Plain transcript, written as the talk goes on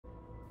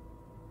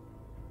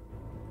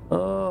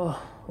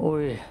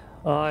Oi,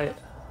 I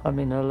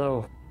mean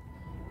hello.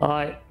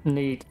 I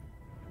need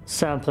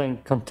sampling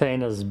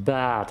containers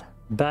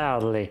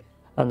badly,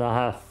 and I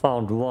have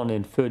found one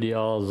in 30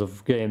 hours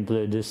of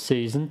gameplay this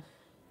season.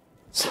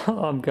 So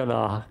I'm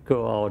gonna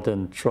go out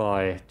and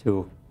try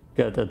to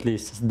get at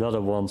least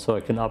another one so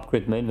I can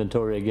upgrade my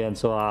inventory again,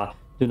 so I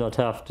do not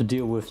have to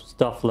deal with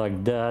stuff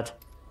like that.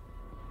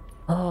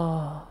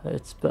 Ah,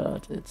 it's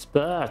bad, it's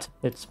bad,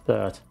 it's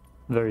bad.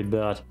 Very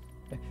bad,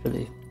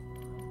 actually.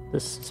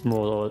 This is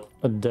more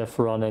a death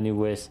run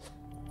anyways.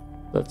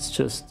 Let's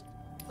just...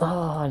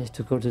 I need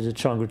to go to the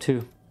jungle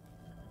too.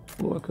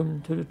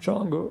 Welcome to the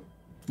jungle.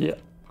 Yeah,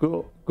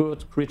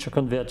 good. Creature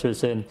converter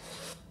is in.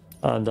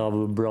 And I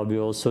will probably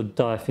also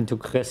dive into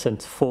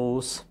crescent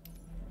foes.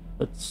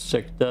 Let's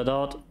check that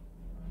out.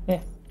 Yeah.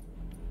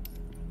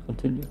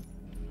 Continue.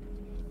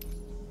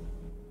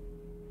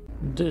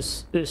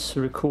 This is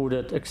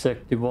recorded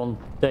exactly one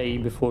day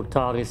before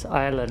Tharis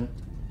Island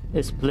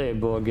is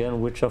playable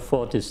again, which I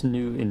thought is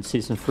new in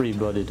Season 3,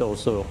 but it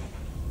also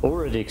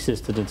already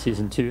existed in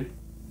Season 2.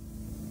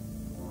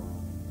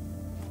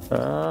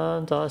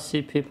 And I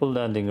see people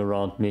landing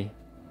around me.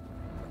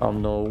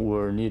 I'm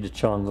nowhere near the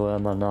jungle,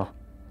 am I now?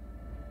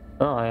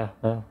 Oh, yeah.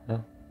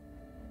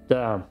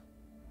 Damn.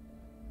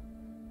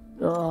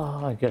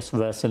 Oh, I guess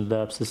Resin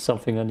Labs is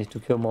something I need to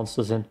kill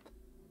monsters in.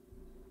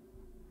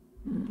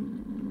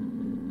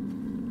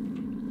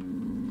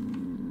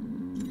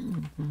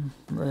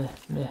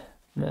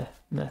 Meh.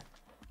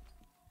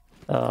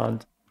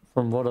 And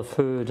from what I've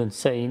heard and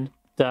seen,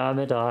 damn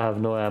it, I have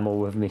no ammo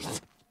with me.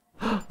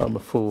 I'm a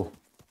fool.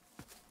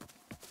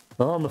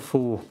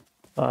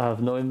 I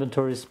have no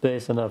inventory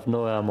space and I have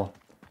no ammo.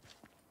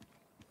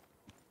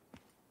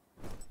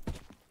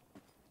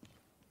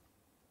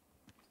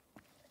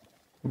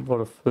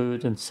 What I've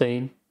heard and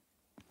seen,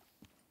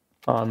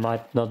 I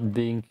might not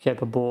be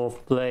capable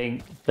of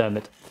playing. Damn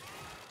it.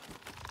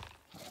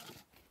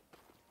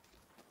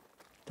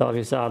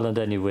 Tharis Island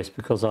anyways,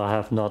 because I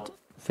have not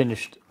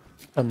finished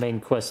a main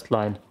quest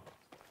line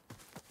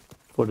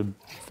for the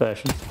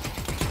fashion.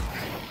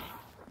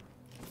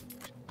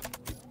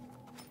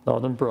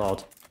 Loud and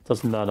proud.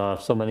 Doesn't matter, I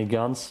have so many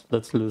guns.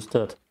 Let's lose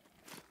that.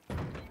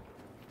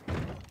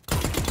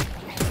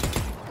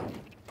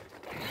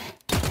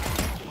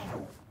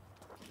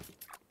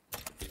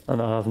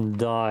 And I haven't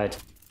died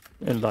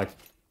in like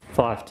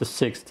 5 to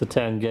 6 to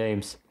 10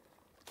 games.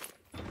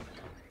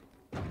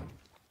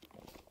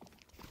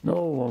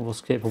 No one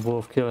was capable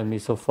of killing me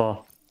so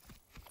far.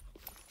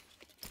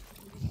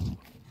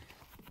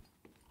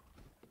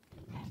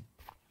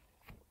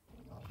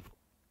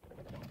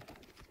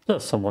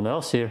 There's someone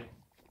else here.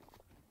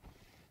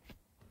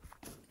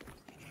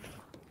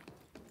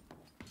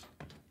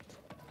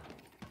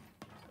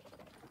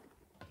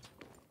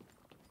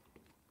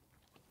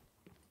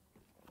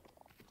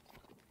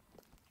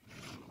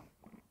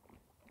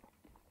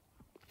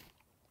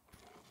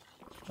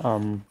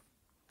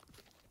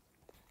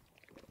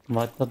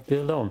 Might not be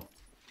alone.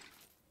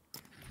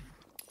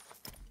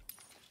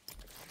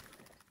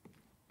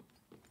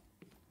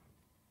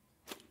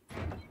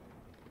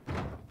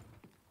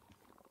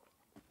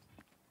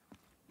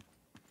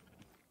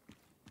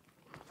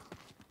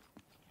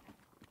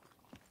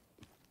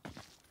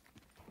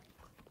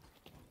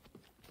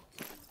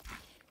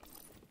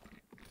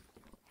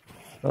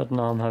 But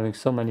now I'm having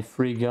so many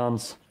free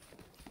guns.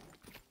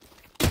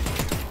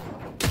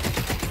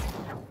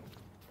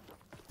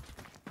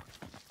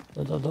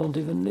 That I don't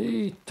even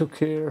need to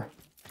care.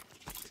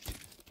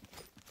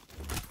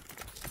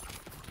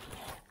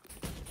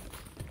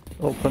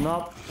 Open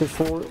up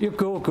before you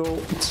go.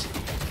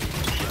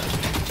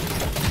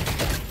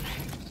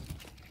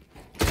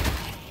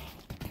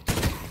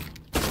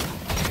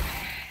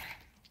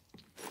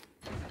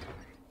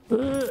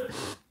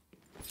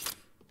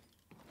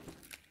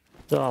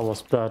 That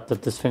was bad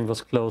that this thing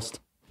was closed.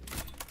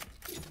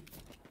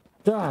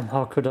 Damn,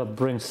 how could I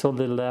bring so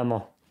little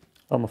ammo?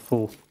 I'm a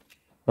fool.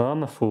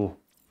 And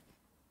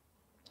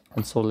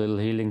so little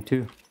healing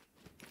too.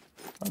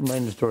 My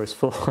inventory is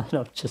full and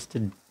I just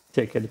didn't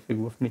take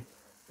anything with me.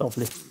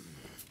 Lovely.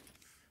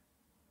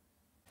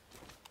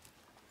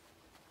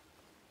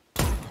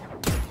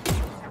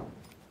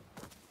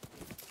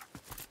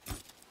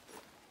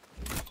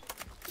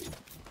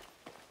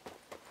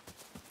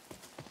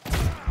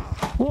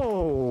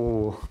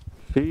 Whoa!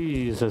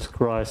 Jesus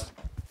Christ.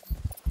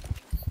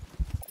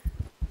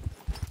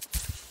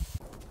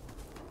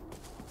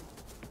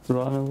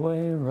 Run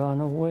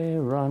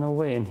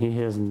away, and he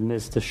hasn't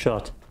missed a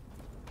shot.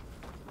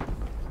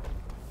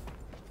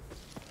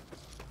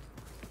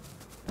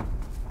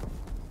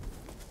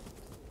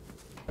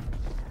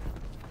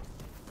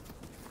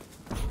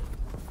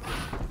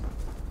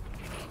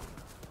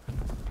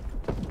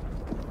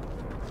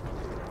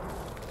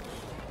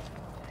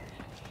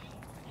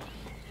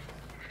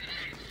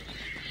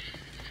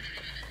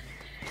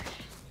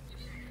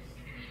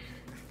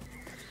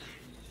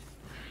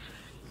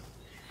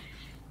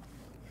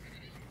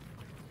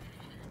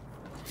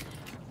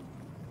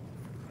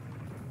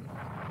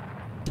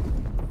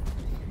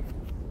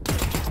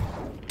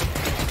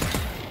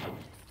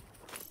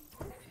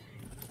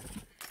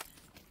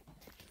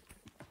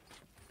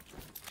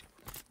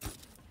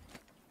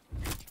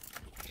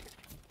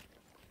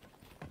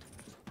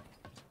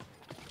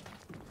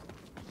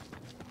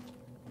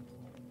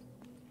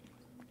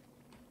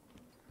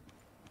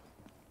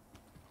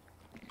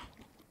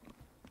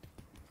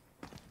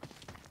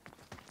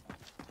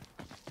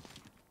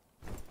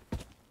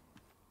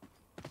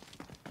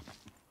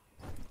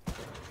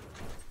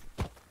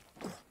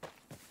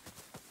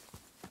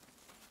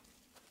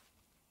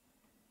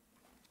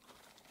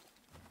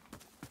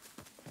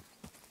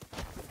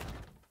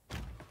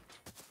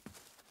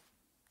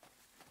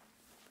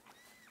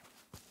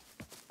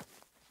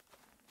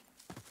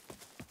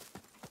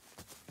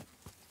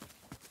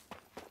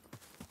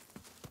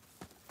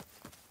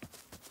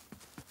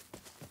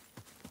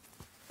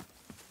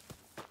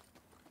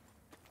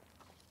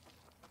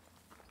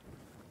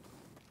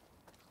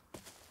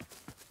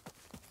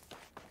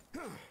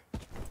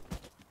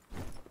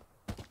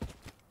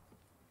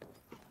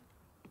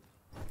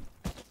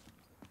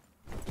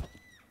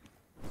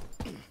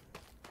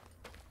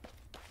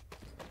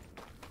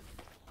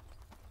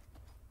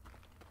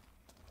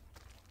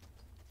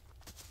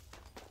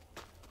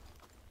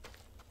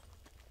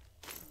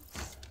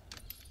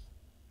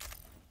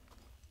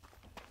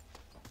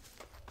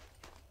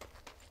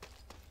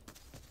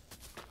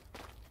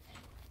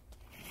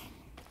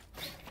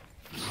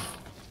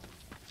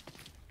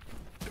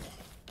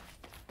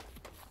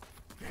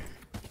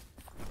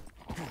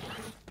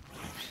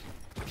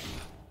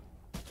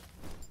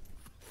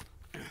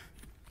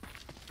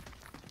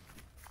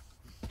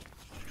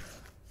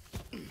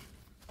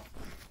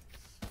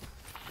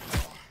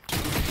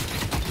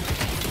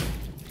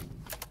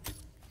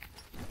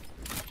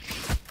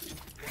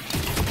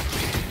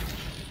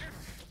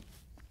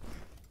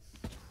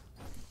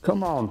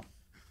 Come on.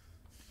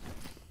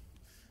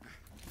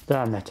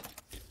 Damn it.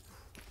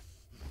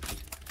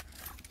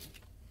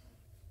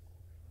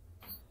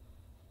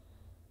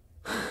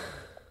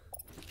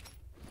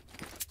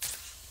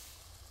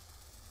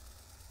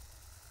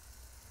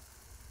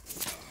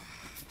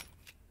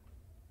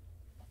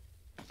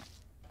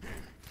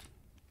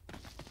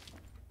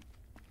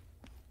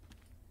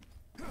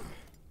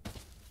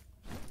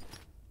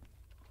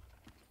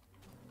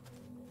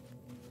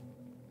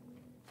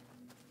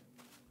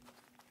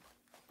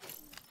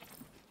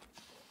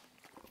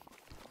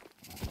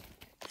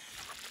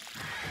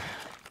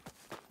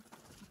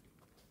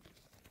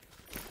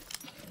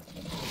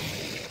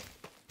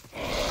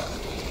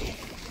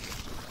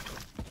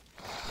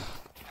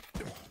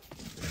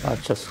 I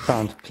just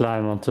can't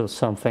climb onto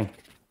something.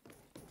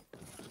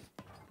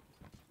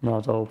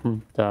 Not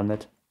open, damn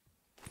it.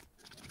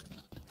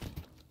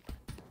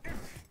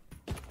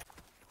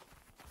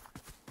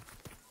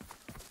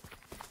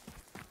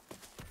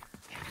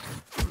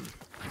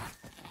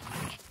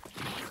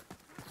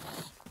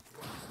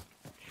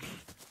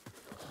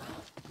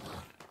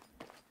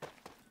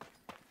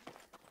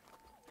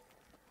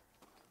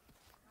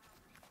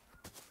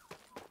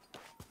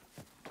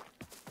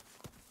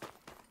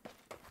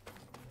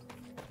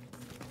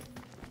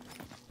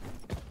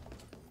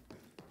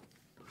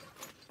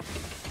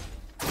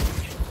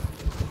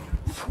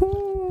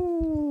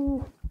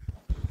 Whoo.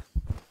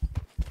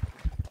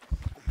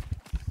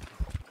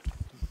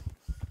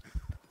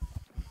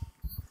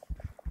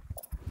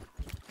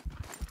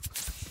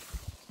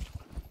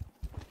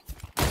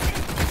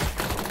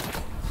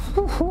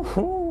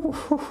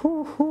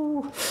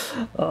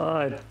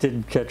 I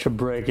didn't catch a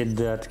break in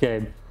that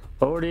game.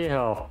 Holy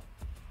hell.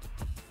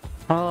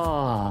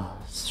 Ah,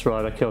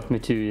 Strider killed me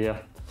too, yeah.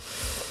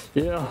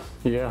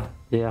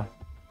 Yeah.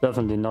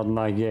 Definitely not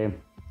my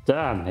game.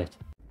 Damn it.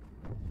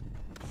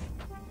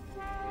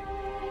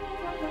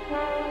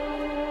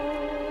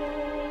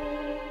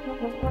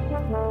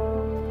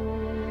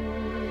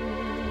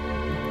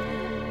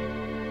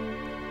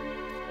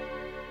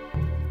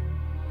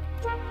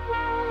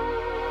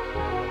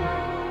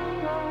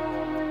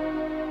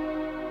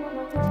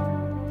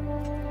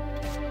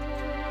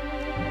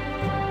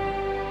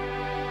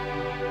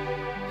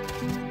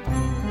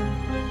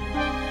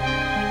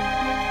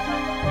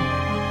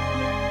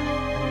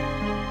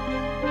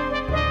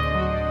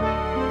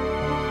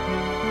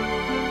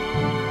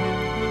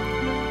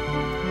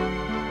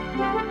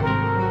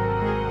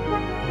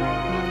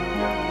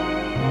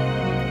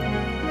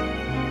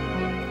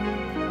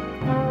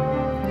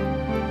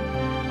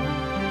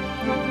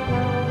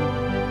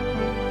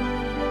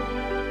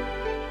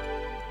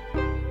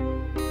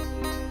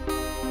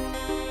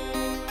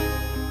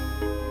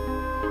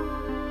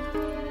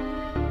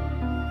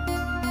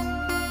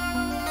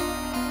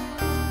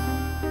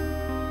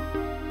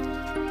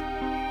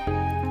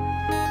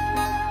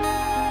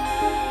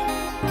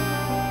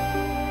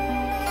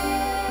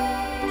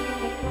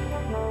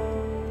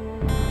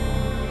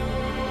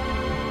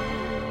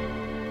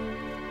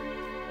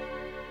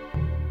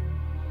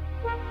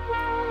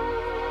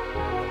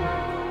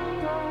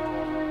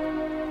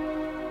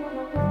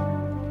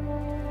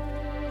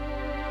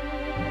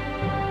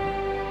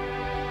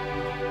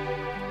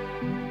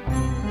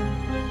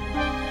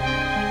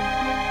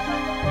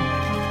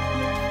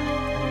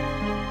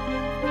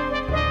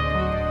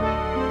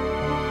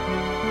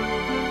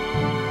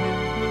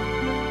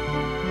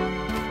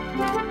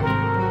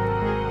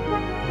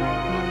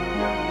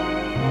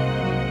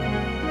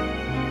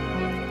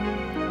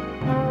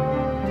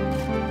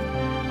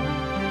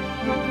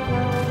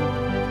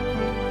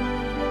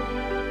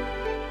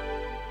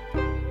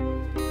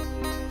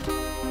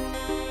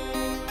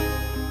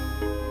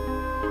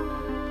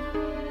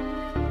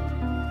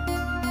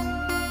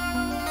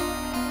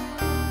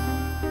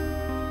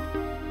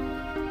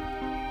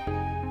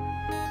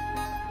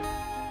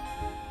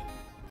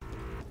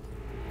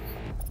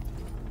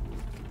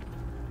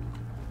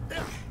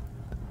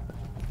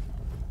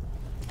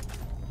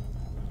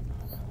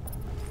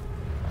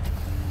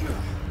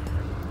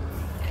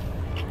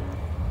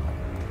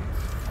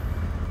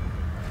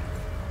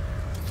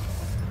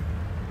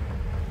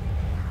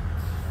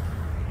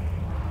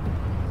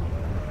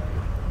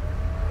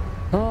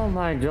 Oh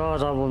my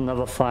god, I will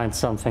never find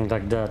something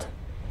like that.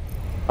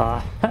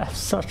 I have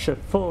such a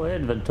full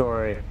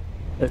inventory.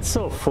 It's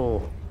so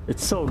full.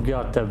 It's so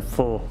goddamn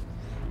full.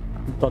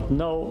 But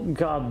no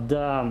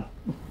goddamn...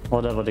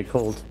 whatever they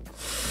called.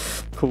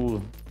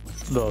 Cool.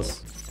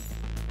 Those.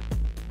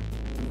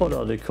 What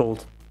are they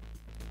called?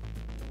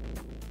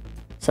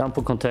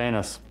 Sample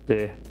containers.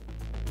 There.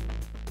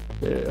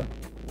 Yeah.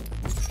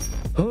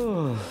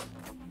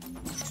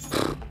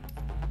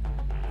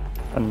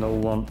 And no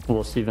one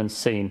was even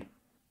seen.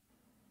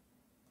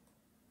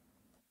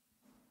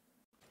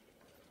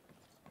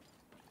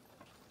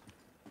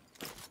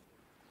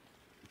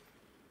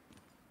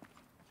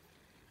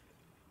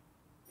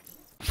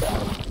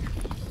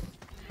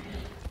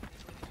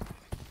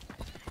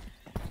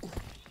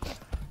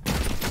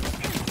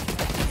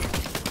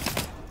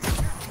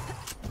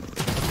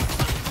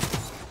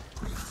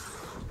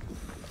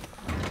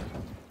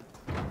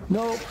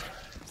 No!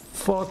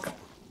 Fuck!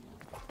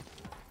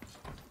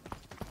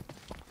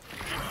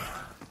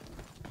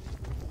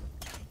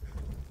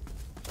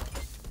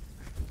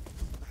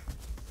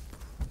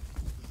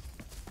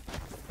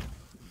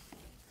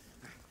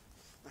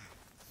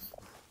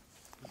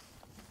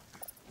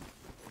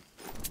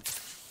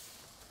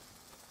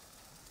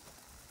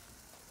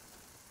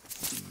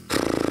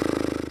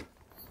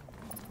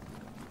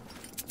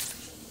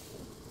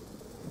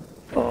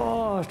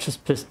 Oh, I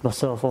just pissed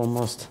myself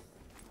almost.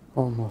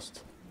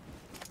 Almost.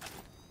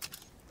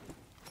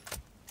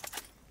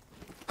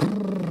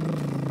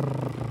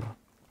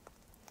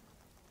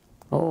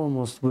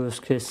 Almost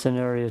worst case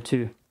scenario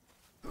too.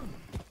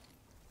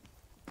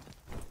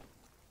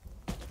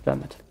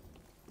 Damn it.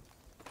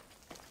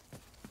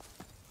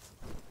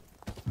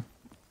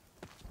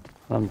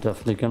 I'm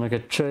definitely gonna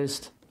get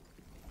chased.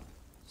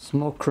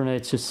 Smoke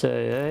grenades, you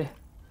say, eh?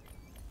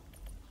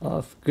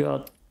 I've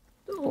got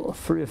all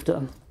 3 of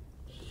them.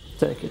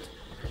 Take it.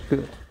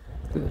 Good,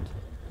 good,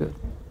 good,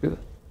 good,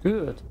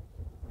 good.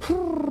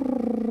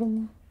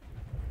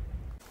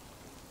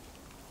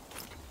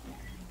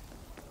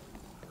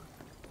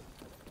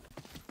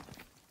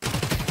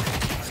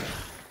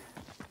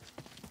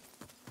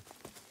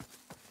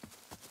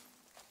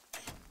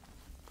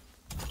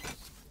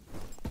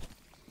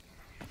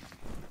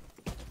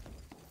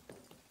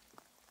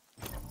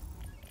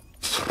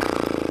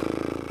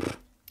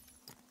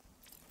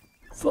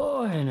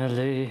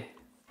 Finally,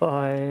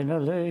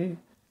 finally.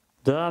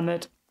 Damn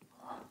it.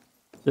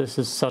 This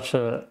is such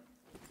a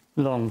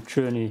long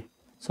journey.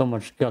 So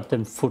much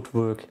goddamn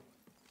footwork.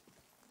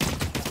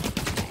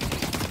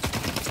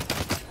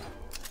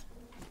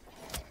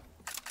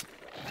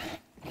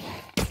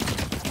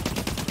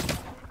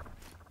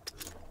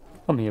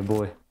 Come here,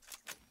 boy.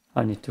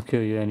 I need to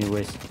kill you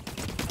anyways.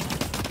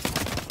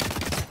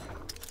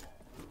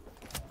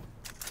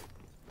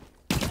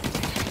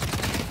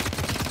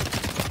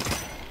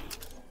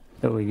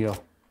 There we go.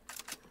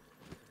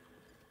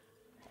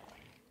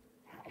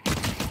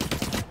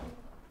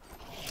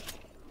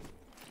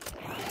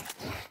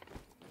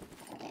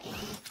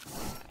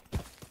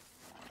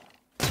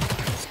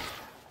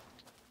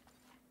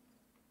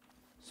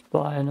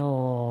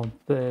 Spinal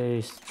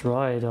base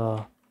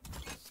strider.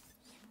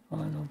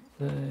 Spinal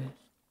base.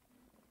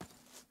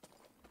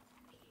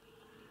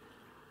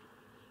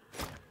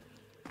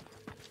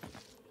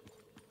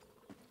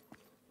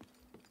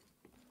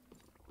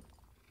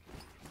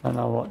 And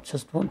I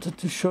just wanted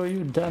to show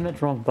you, damn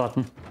it, wrong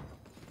button.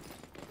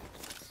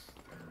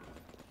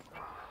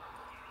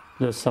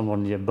 There's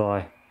someone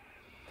nearby,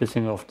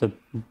 pissing off the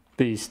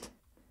beast.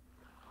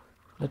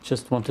 I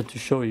just wanted to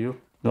show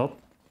you.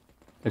 Nope.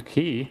 A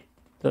key?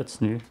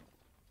 That's new.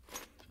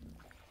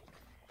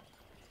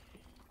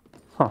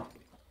 Huh.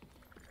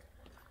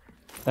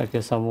 I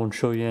guess I won't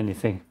show you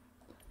anything.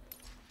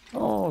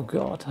 Oh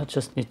god, I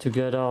just need to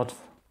get out.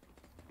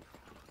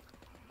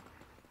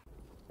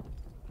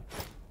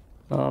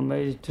 I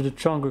made it to the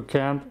jungle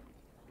camp.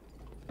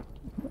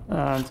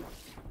 And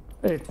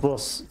it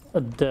was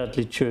a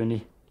deadly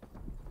journey.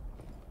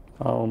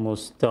 I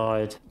almost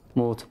died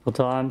multiple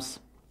times.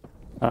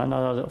 And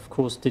I of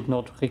course did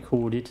not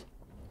record it.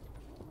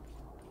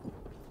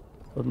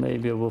 But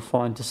maybe I will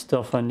find the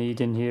stuff I need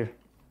in here.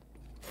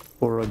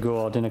 Or I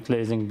go out in a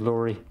blazing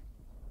glory.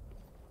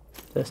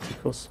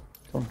 Testicles.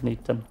 Don't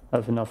need them. I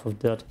have enough of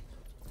that.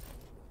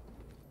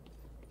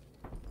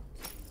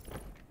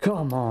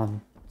 Come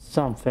on.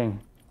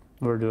 Something.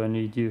 Where do I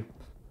need you?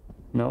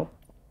 No?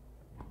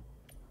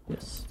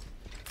 Yes.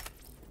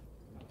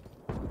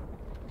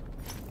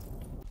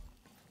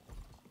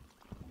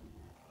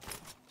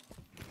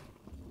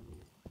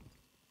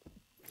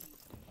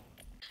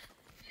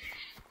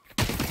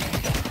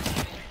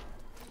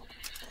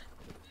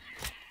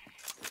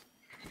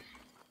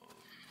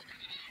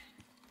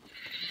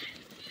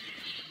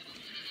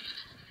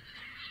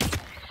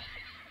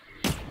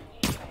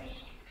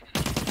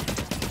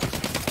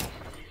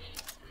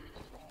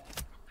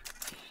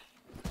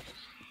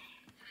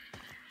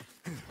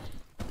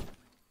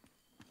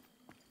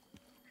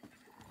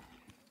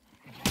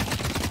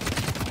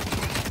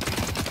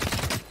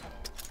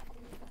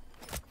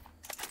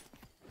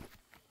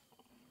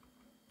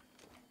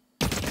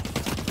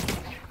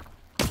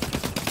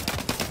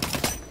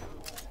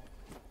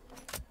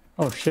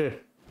 Oh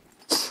shit.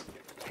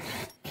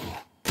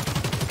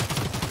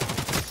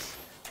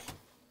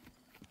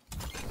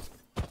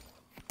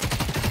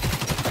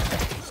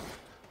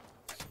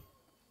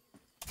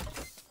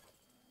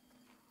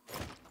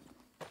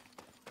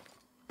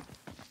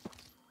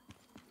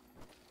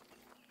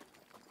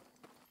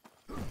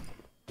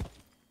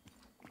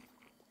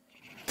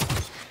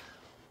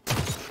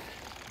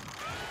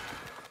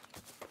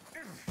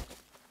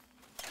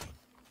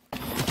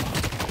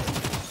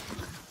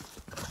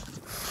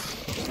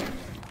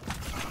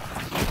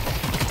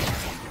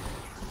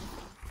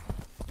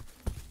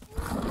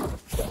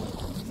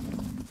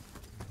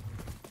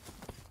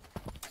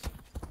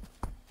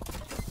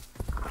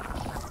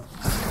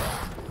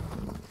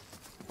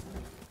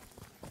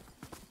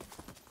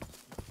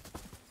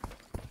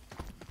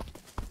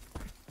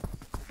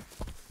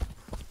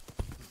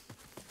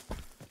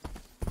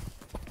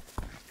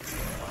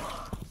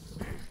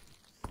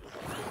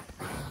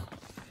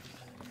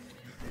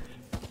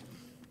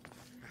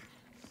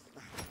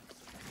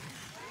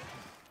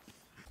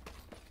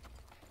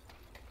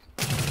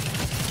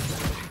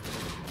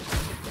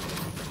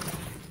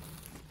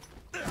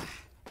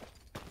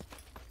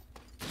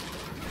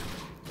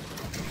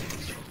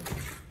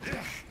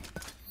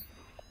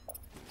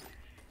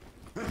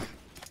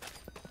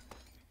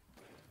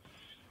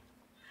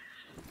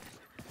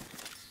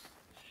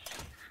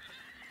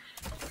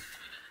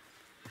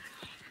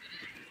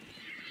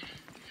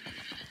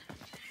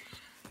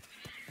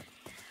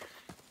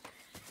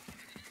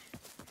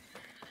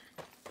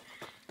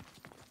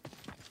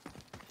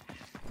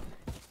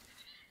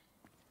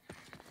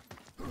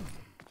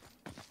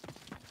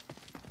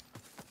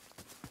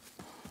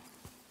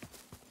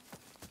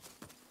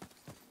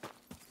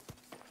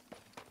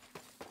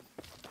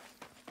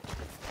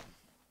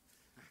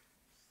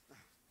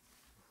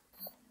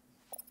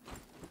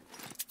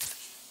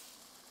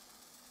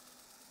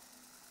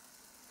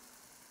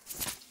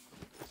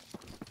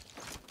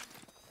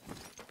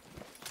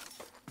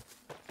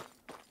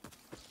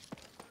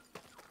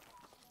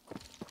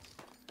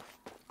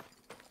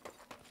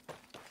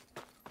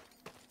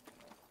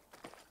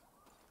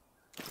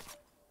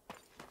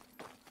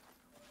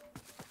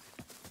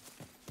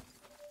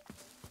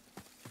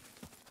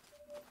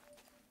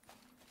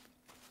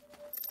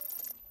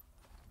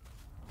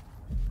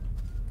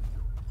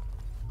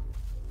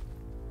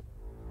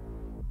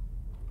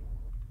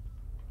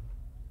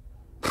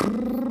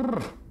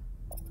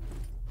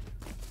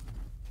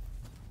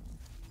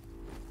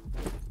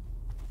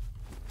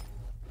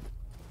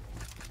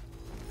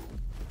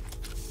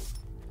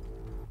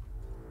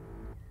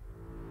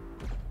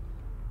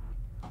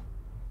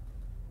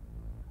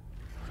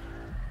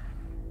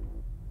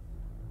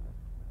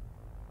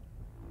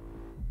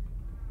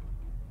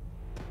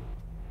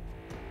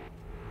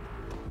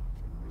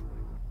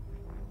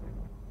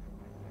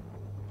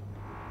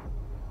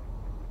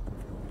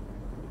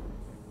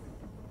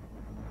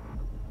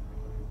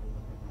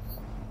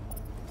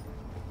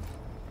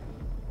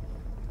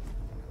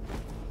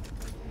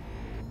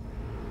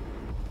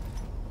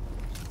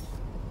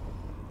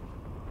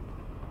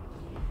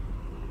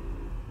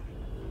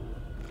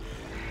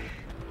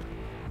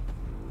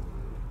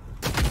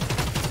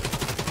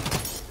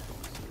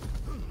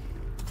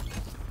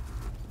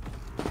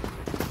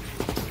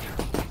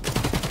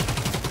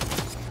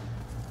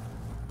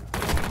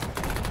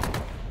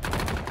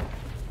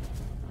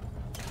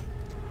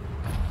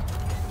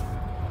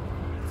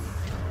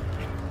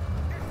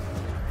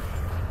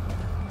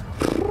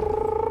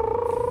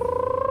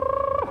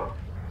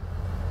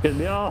 Get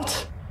me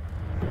out!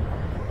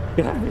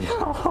 Get me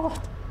out!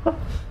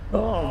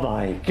 Oh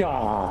my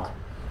god!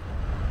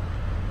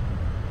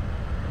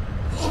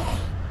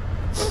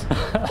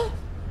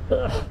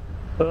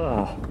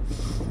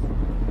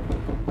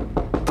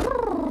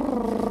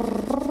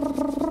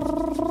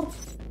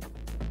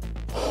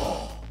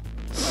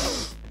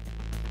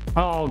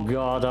 Oh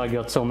god, I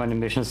got so many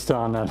missions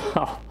done and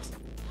I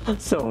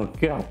was so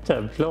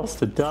goddamn close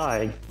to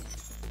dying.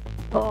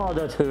 Oh,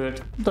 that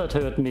hurt. That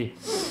hurt me.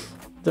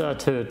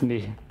 That hurt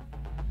me.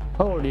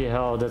 Holy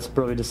hell, that's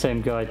probably the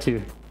same guy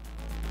too.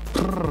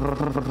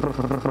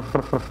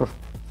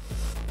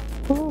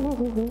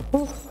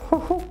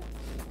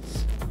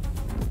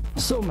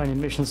 So many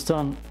missions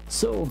done.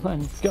 So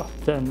many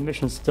goddamn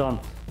missions done.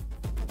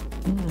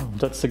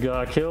 That's the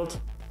guy I killed.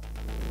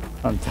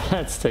 And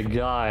that's the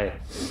guy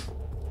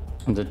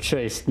that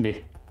chased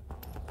me.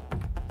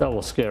 That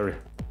was scary.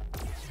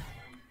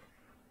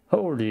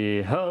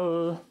 Holy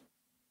hell.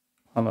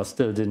 And I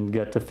still didn't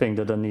get the thing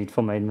that I need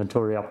for my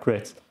inventory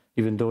upgrades.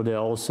 Even though there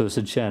also is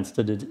a chance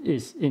that it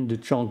is in the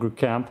jungle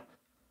camp.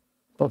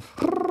 But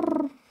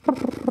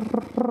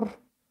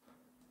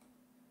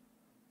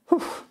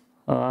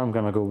I'm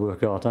gonna go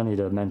work out. I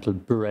need a mental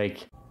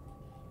break.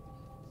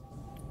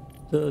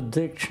 The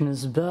addiction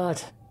is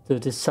bad.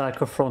 The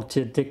Cycle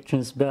Frontier addiction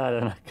is bad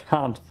and I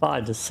can't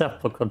find the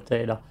sample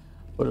container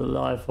for the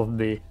life of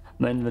me.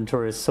 My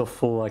inventory is so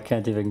full I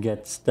can't even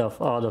get stuff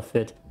out of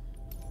it.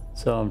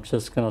 So I'm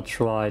just gonna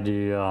try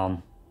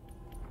to...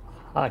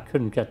 I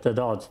couldn't get that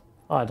out.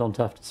 I don't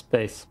have the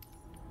space.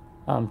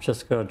 I'm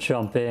just gonna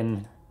jump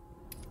in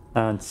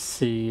and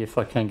see if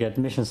I can get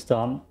missions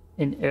done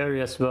in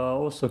areas where I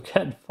also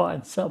can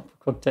find sample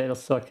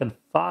containers so I can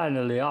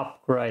finally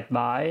upgrade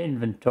my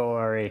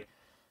inventory.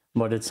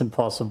 But it's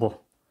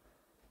impossible.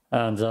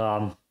 And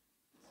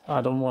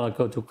I don't want to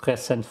go to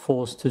Crescent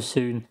Falls too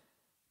soon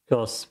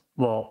because,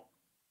 well,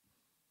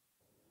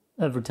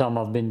 every time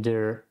I've been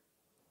there,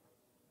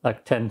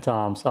 like 10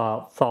 times,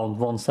 I found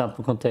one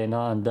sample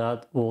container and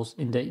that was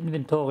in the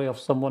inventory of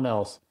someone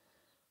else.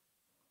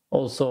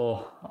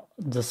 Also,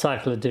 the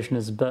cycle addiction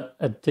is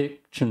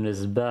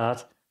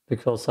bad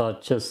because I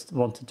just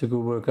wanted to go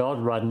work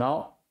out right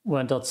now.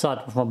 Went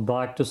outside with my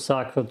bike to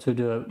cycle to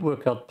the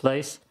workout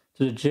place,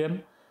 to the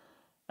gym,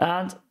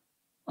 and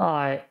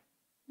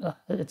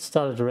it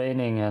started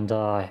raining and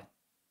I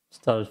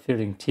started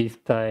feeling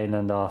teeth pain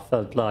and I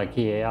felt like,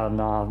 yeah,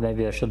 nah,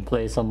 maybe I should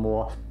play some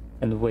more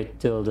and wait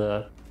till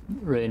the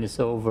rain is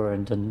over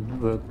and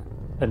then work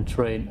and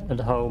train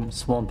at home.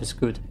 Swamp is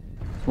good.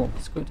 Swamp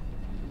is good.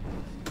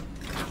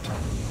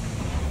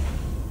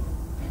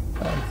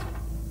 And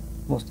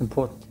most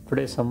important,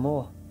 play some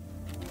more.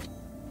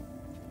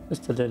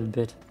 Just a little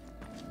bit.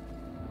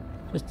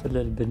 Just a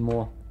little bit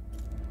more.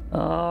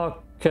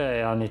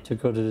 Okay, I need to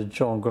go to the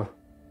jungle.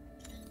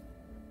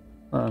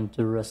 And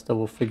the rest I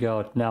will figure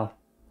out now.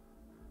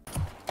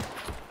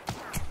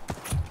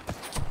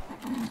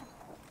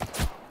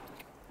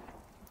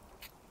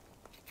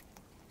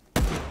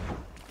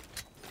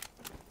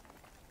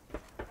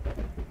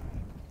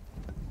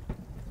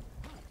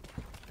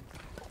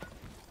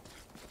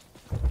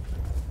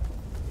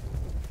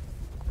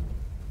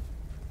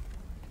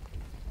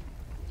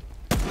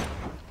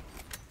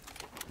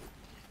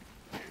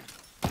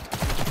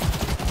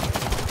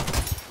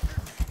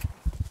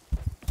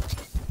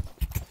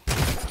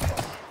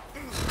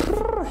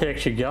 He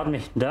actually got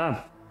me, damn.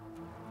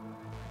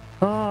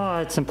 Oh,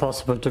 it's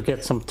impossible to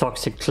get some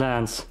toxic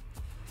clans.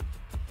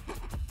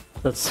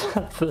 That's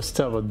the first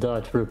time I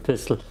died with a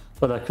pistol,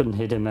 but I couldn't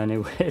hit him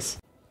anyways.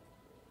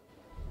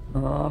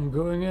 I'm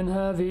going in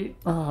heavy.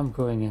 I'm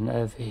going in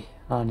heavy.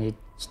 I need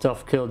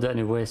stuff killed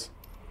anyways.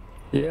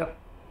 Yeah.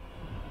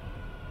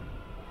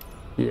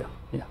 Yeah.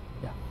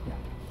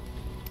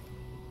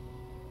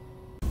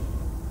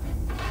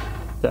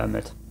 Damn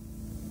it.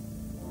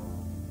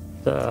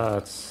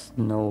 That's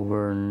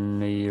nowhere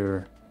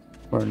near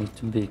where I need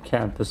to be.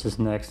 Campus is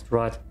next,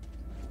 right?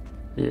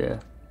 Yeah.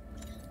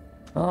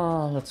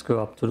 Let's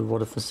go up to the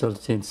water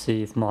facility and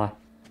see if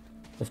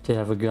they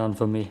have a gun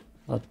for me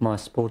at my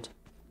spot.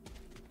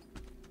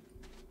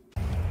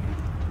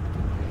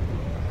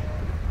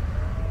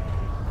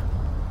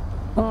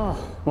 Oh,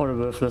 what a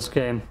worthless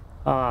game.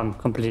 I'm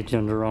completely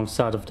on the wrong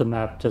side of the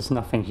map. There's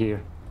nothing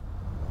here.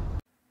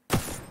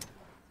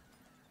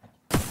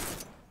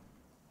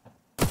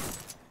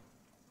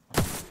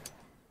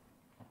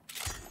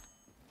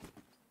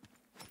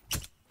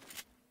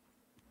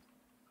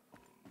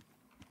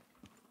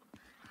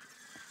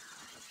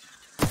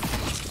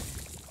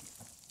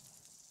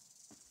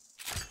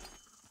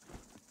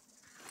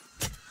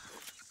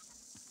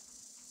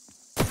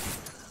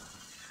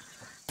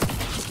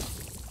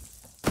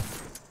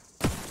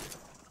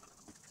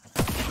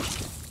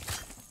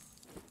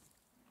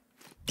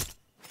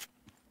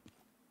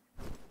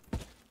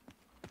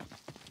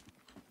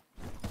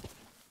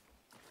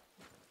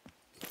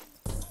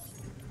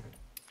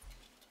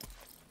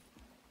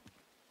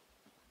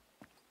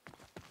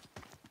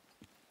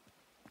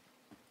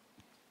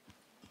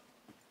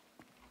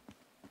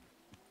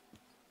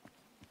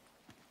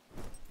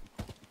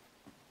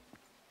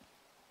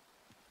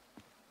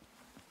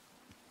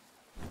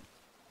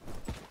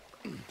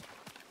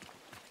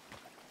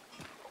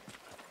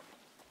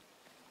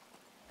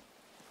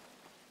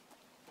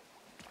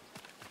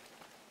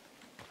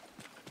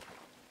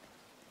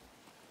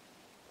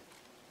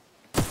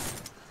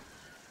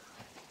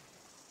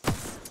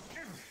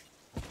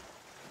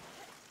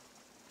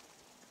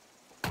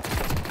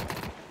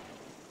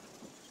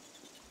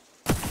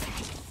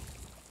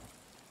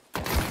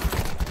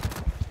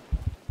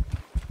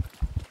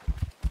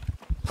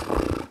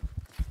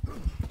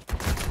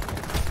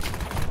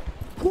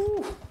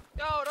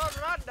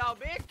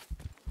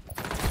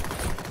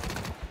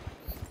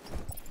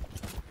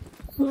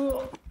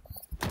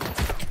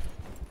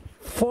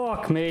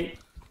 Fuck me.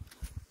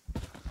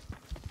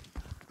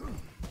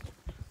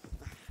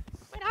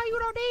 Wait, how you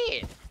not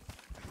dead?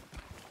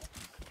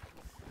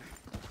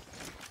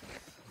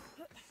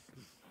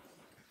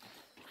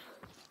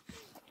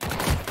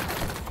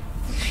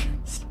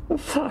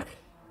 Fuck.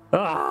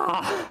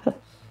 Ah!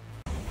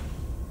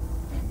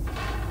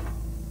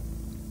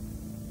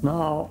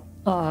 Now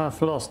I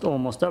have lost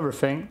almost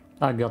everything.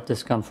 I got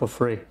this gun for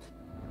free.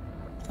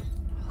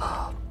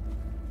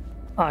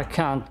 I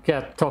can't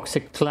get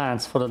toxic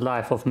plants for the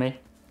life of me.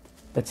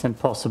 It's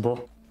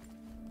impossible.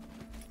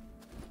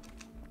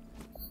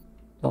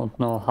 Don't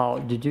know how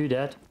you do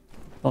that.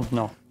 Don't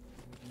know.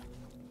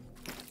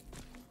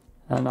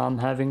 And I'm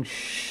having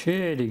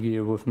shitty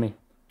gear with me.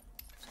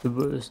 It's the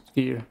worst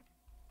gear.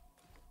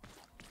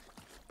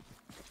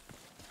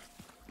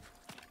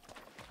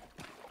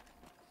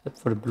 Except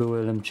for the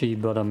blue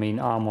LMG, but I mean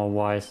armor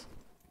wise.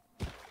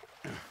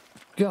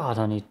 God,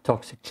 I need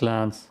toxic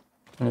clans.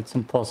 And it's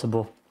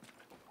impossible.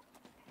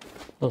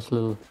 Those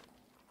little...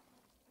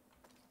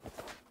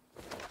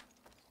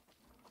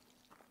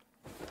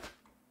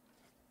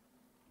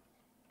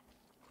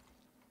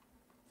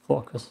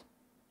 Focus.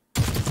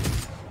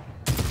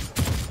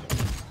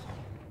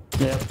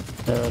 Yeah,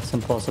 that's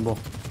impossible.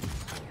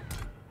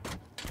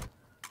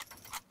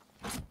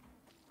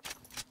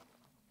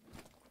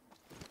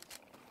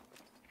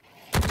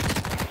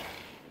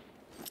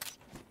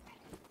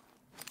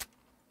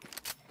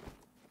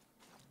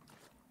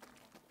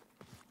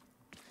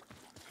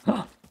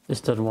 Is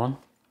that one?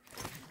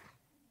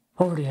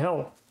 Holy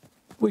hell,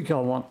 we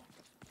got one.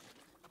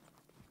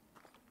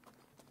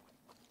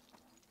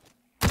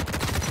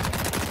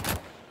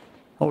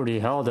 Holy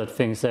hell, that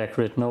thing's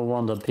accurate. No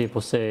wonder people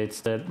say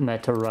it's the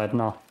meta right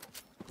now.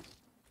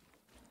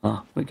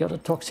 Ah, we got a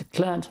toxic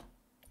plant.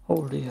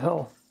 Holy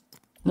hell.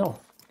 No,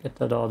 get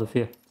that out of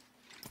here.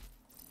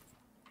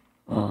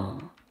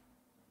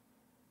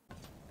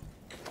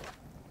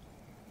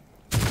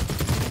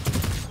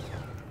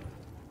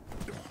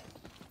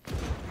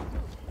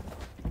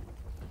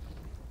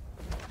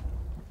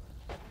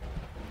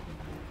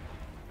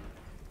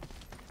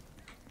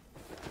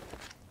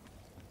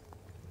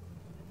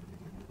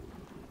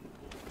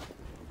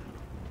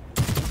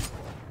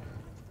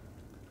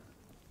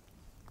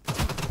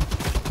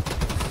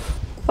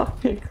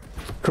 Fucking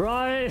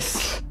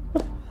Christ!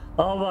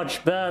 How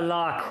much bad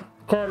luck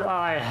could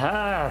I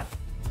have?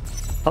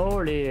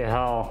 Holy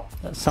hell,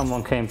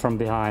 someone came from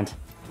behind.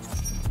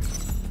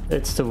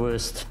 It's the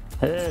worst.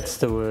 It's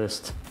the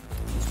worst.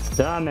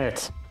 Damn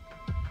it.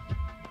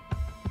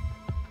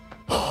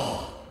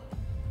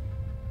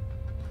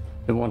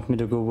 They want me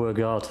to go work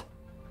out.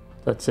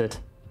 That's it.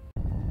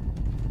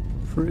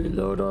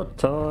 Freeloader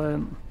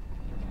time.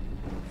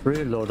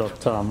 Freeloader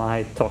time.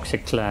 I hate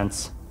toxic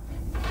clans.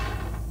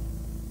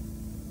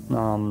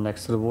 Now I'm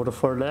next to the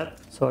waterfall lab,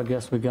 so I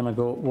guess we're gonna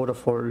go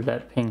waterfall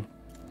lapping.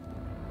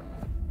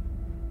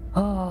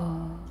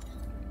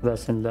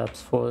 Resin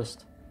labs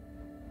first.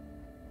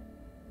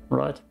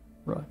 Right?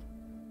 Right.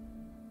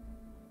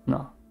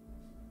 No.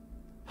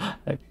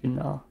 Actually,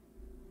 no.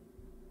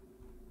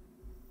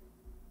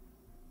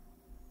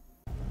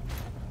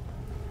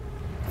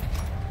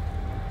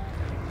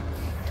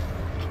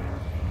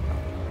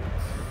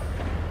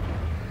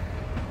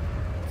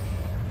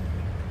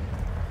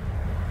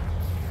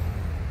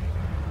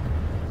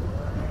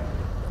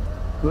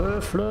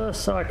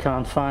 Worthless, I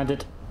can't find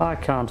it. I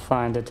can't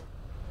find it.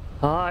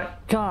 I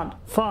can't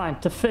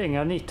find the thing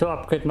I need to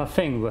upgrade my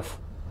thing with.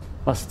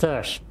 My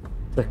stash.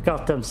 The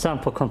goddamn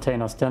sample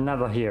containers, they're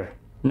never here.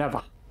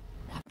 Never.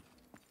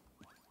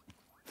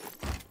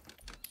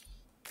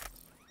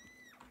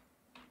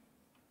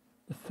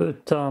 The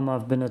third time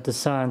I've been at the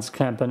science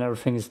camp and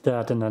everything is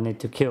dead and I need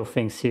to kill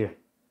things here.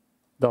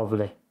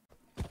 Lovely.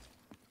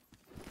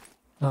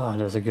 Oh,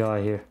 there's a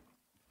guy here.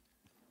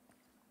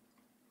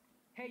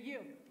 Hey, you.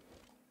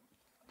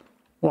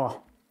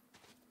 What?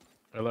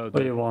 Hello. What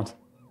do you want?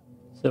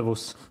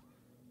 Servus.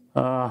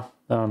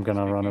 I'm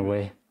gonna run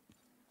away.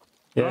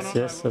 Yes,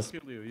 no, yes, I yes.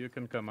 won't kill you. You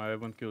can come. I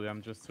won't kill you.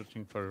 I'm just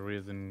searching for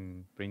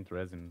resin, print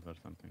resin or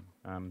something.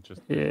 I'm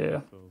just... Yeah.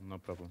 So no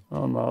problem.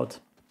 I'm out.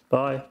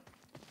 Bye.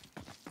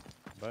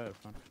 Bye, have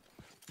fun.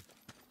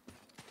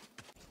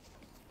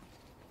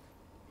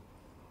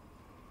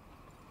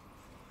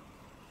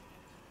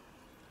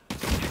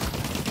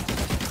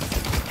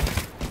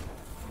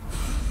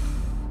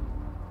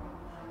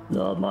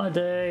 Not my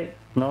day.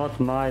 Not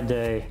my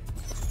day.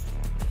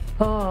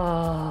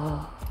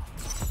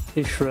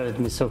 He shredded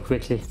me so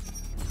quickly.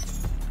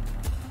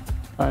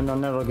 And I'll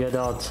never get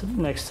out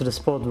next to the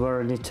spot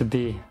where I need to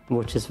be,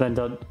 which is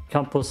Vendor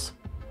Campus.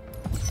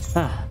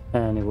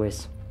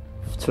 Anyways.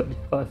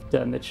 25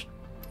 damage.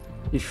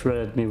 He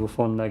shredded me with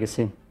one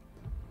magazine.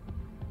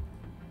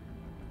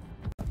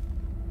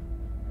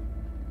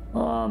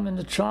 I'm in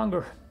the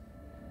jungle.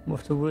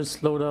 With the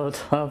worst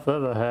loadout I've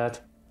ever had.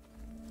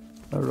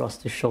 A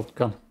rusty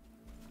shotgun.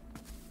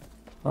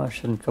 I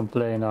shouldn't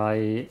complain,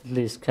 I at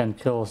least can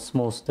kill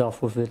small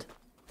stuff with it.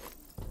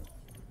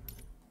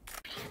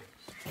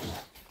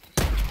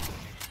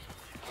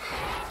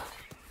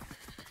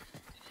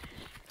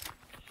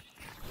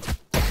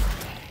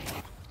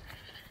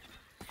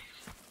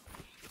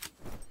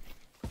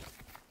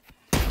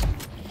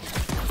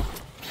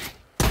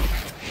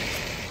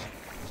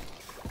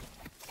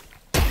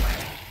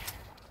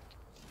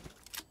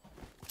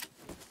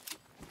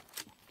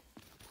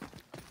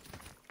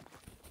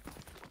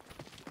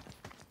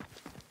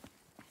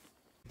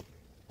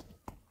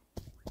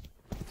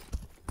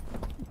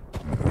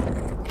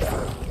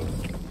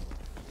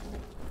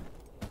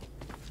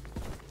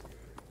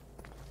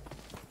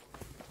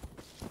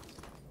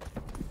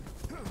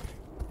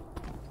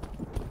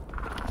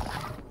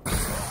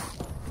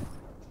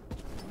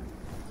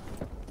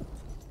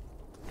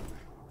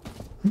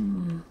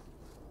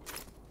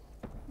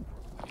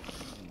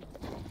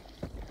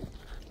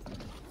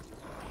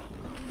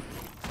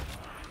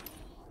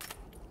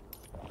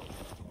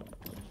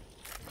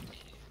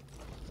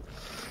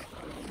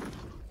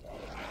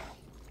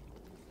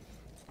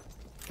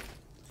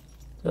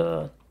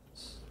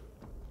 That's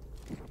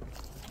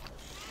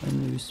a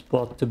new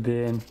spot to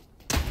be in.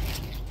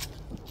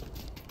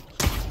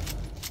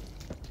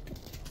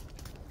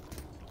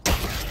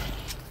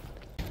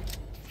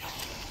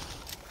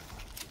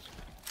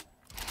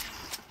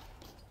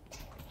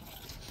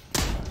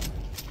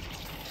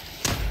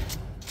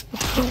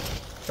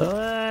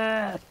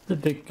 The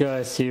big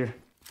guys here.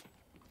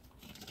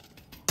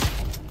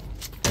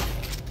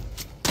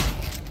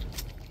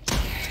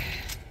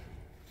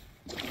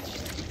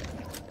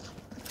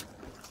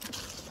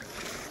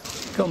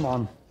 Come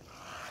on.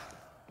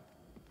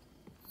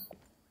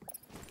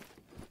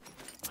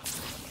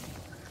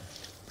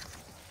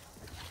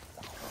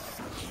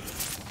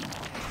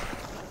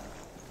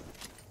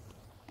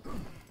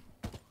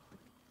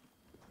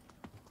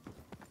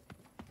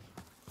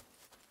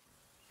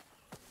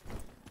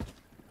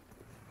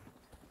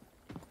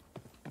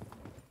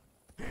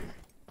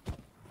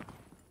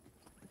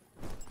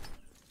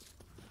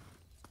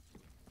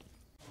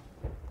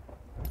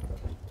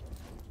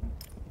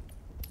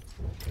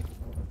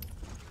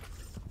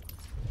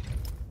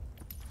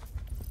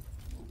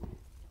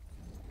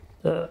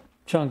 The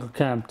jungle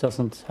camp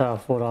doesn't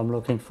have what I'm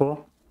looking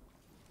for.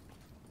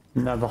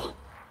 Never.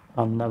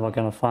 I'm never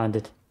gonna find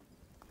it.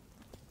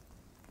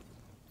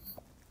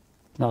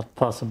 Not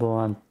possible,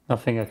 and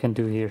nothing I can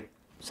do here.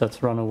 So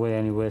let's run away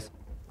anyways.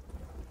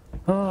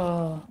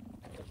 Ah.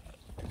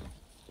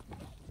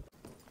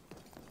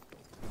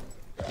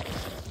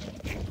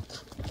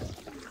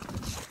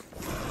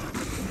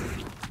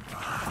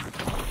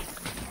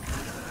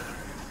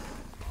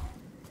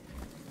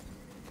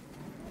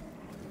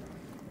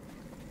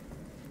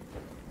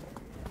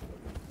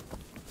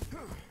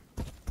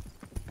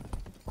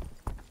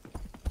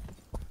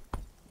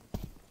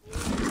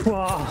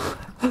 Wow!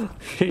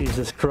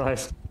 Jesus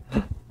Christ!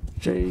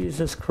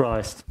 Jesus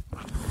Christ!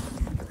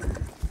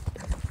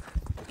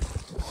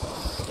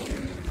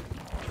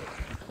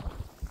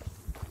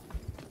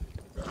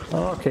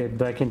 Okay,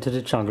 back into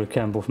the jungle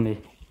camp with me.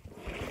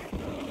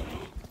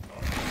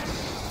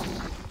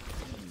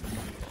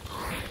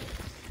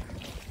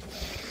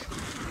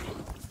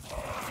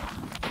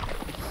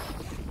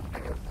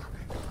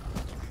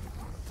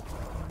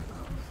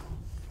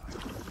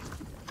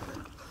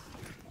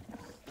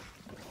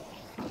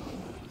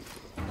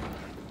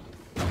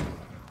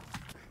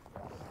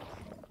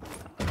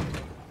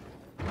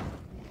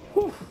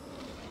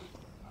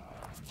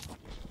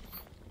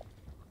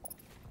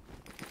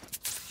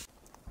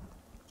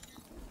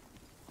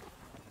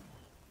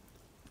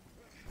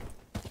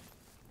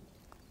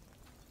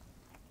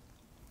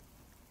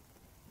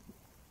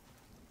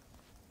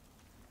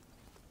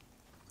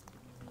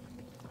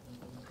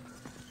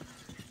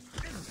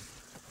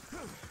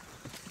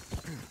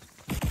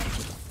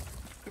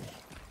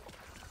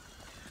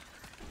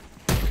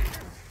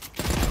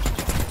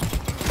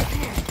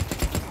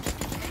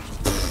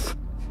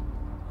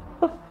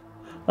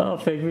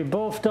 I think we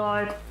both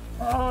died.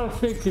 I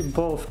think we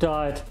both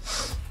died.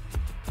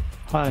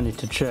 I need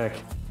to check.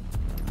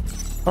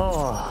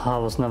 Oh, I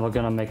was never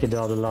gonna make it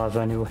out alive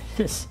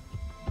anyways.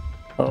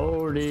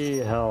 Holy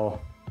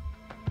hell.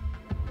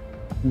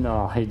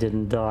 No, he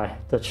didn't die.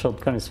 That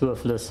shotgun is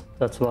worthless.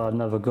 That's why I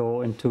never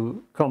go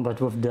into combat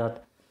with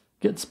that.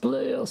 Gets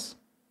players.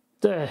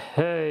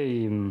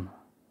 Damn.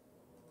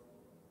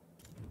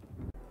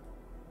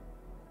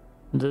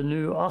 The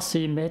new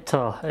Aussie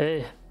meta,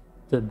 eh?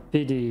 The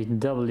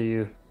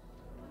BDW.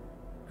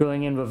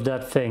 Going in with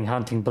that thing,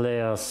 hunting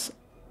players,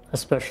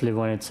 especially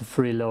when it's a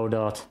free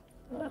loadout.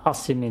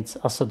 Assi means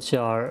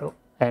asozial,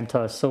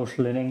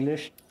 anti-social in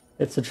English.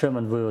 It's a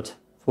German word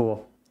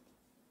for...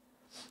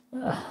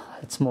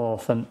 it's more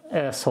of an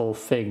asshole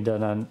thing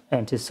than an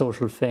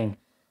antisocial thing.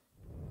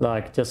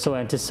 Like, they're so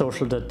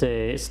antisocial that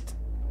they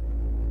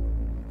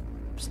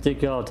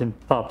stick out in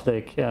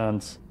public,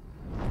 and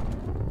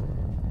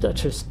they're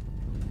just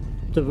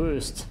the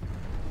worst.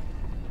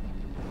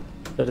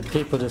 The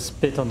people that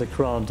spit on the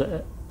ground,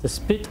 they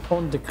spit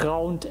on the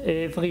ground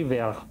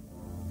everywhere.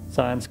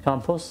 Science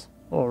campus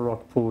or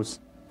rock pools?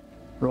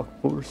 Rock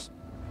pools.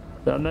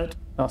 Damn it.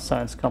 Ah,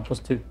 science campus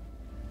too.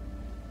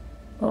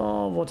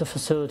 Oh, what a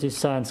facility,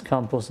 science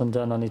campus, and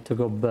then I need to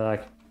go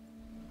back.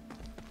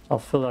 I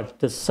feel like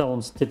the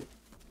sounds that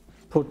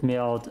put me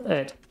out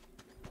at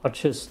are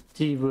just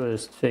the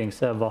worst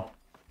things ever.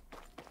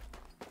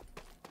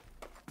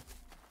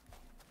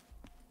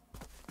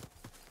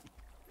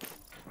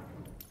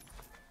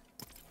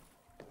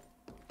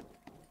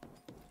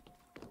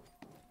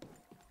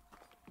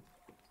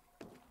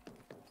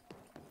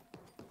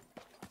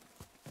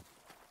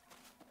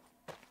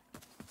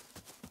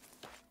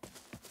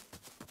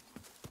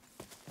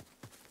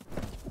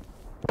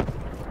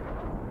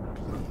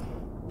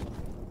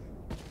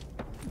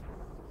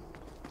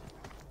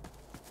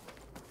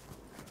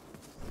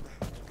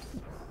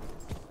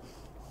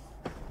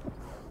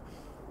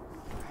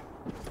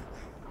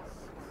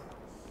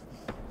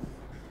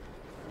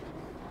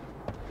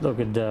 Look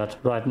at that,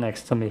 right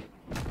next to me.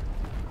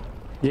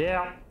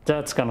 Yeah,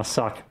 that's gonna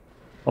suck.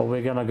 Oh,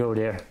 we're gonna go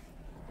there.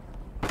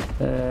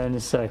 Any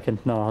second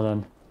now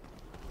then.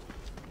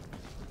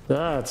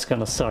 That's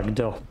gonna suck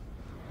though.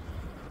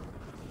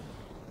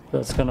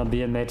 That's gonna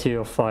be a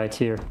meteor fight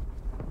here.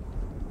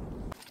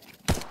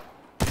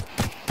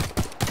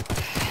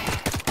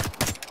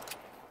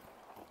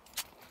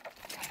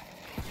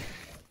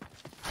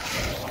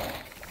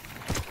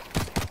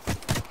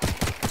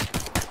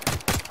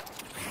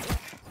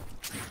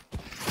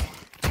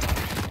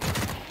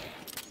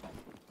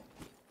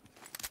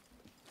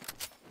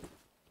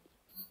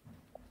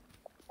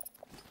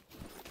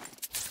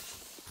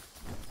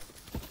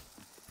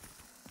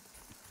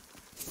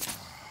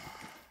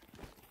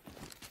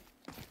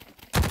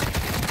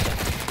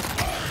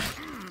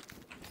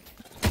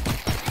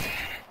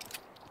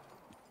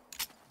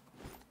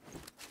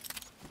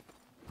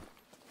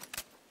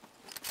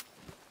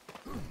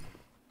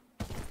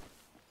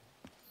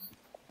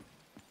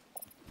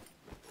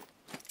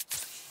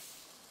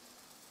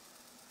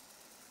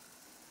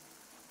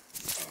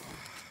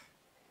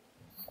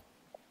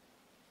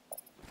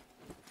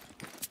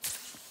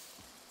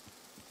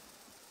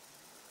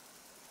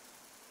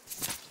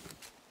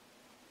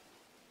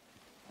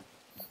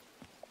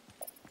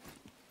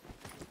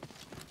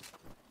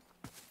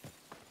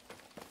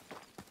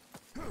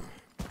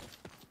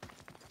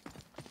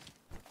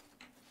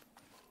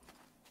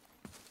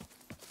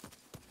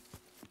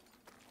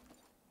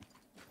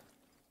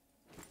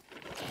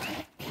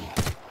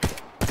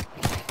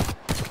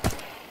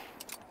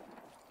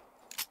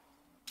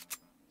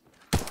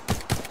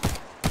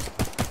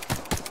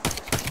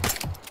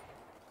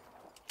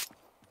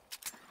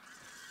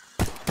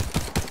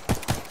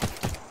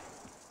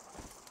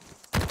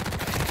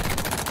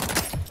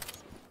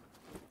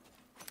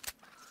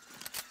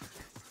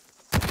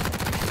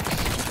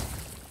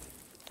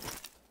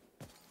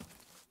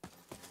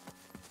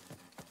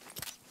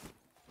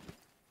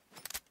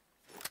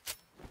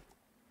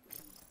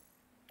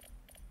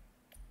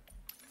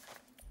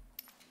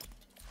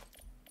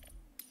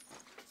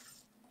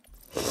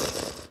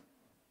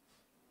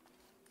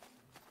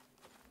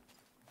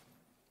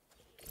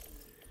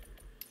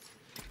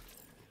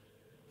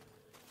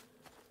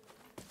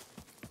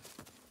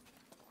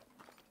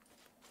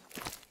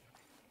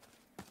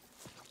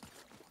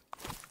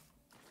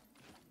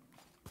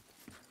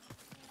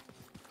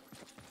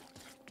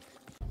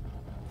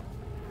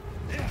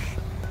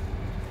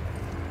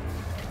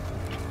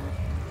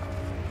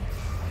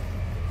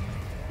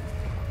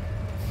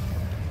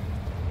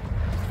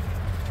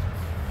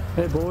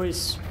 Hey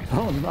boys,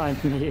 don't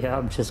mind me,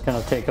 I'm just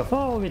gonna take off.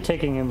 Oh, we're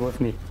taking him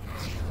with me.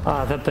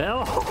 I have a bed.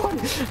 Oh,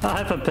 I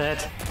have a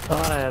bed.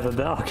 I have a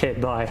bed. Okay,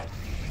 bye.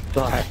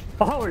 Bye.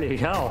 Holy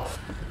hell.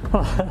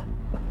 I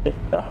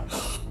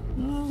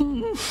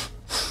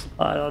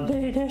don't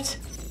need it.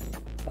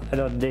 I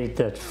don't need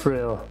that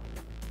thrill.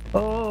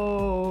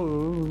 Oh,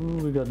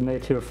 we got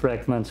meteor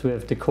fragments. We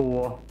have the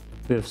core.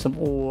 We have some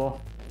ore.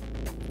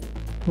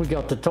 We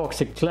got the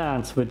toxic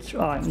plants, which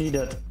I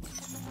needed.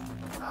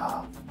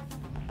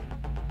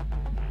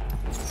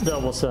 That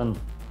was a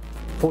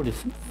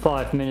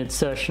 45-minute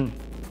session.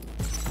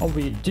 Oh,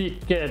 we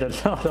did get a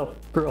lot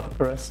of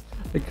progress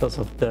because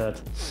of that.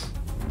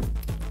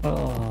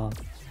 Oh.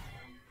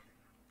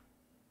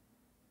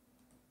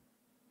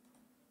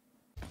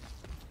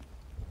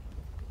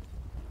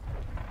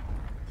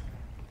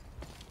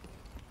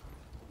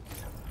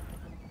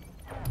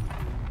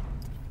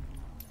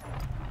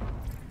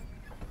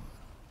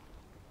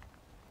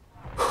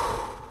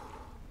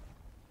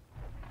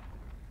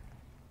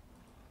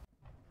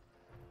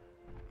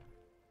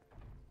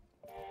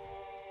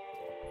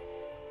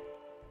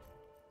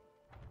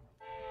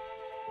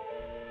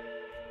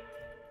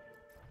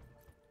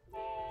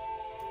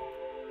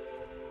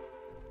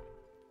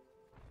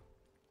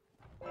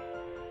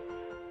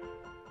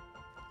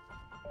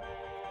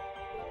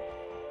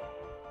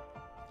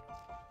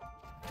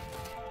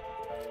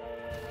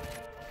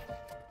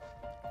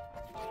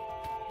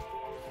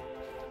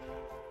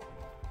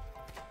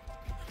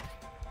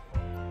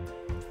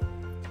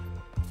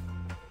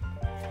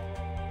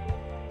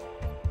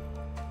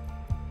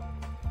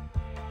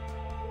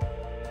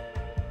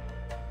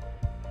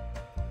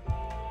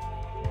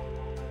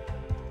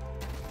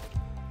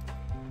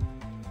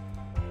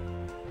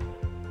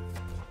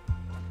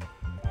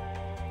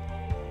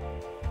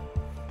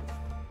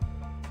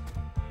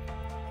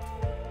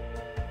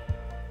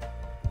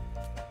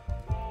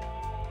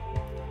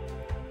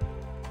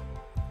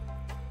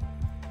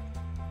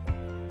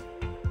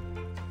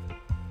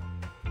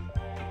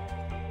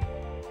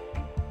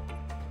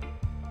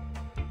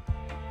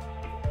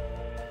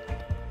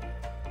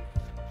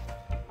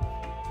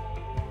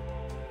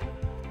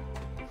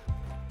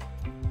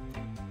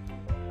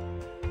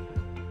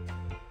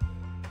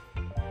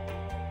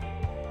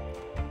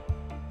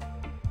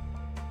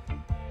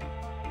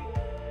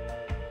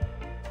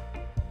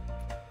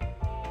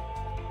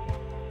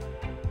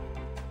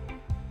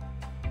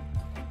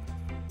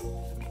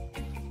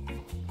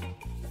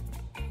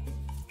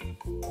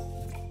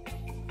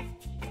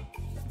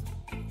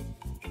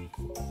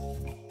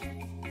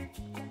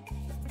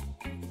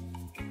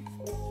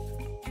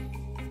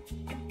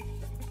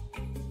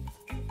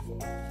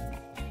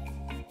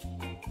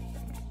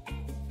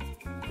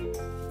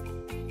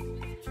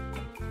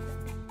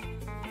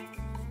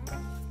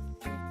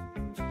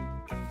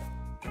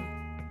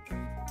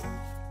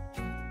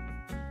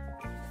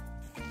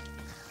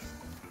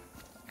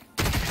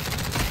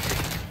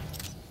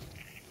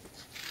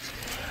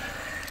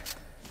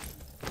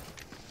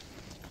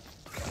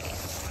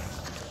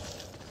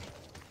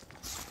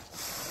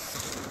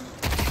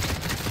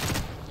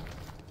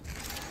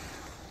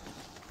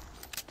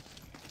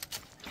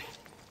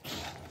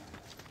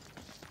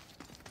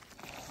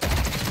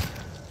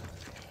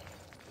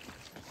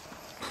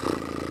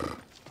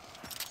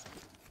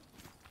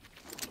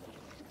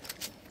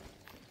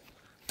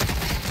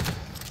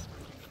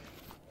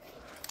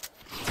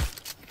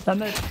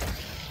 Damn it!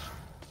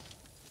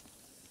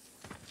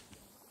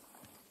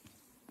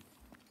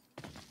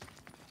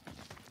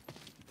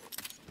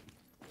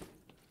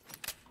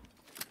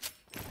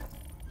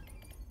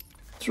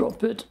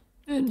 Drop it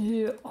in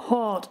here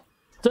hard.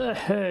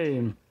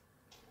 Damn!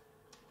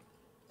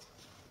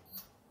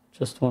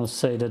 Just want to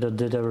say that I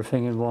did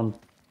everything in one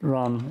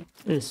run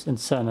is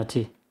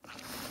insanity.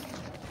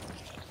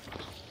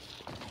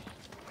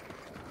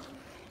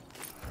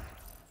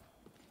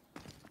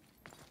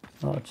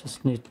 I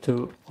just need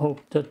to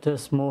hope that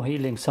there's more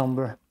healing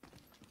somewhere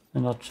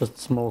and not just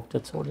smoke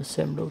that's all the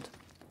same loot.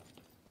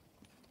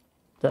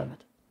 Damn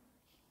it.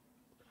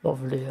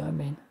 Lovely, I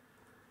mean.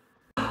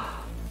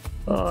 Oh,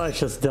 I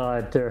just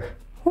died there.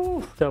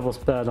 Whew, that was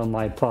bad on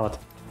my part,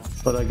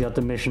 but I got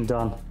the mission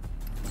done.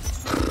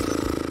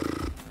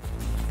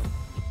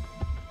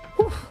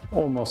 Whew,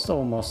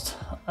 almost.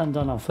 And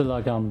then I feel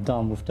like I'm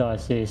done with the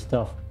ICA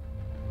stuff.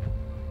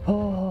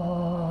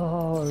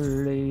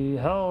 Holy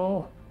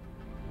hell.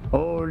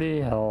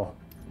 Holy hell.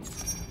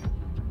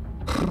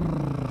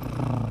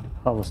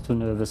 I was too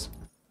nervous.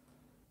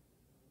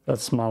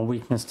 That's my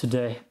weakness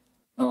today.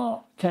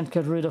 Oh, can't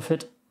get rid of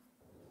it.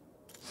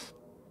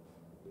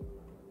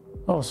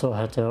 Also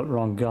had the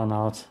wrong gun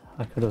out.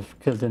 I could have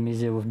killed them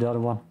easier with the other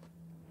one.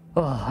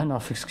 Oh,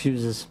 enough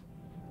excuses.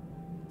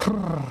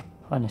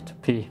 I need to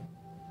pee.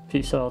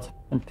 Peace out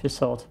and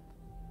piss out.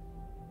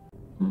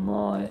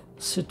 My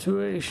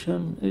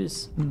situation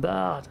is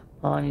bad.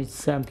 I need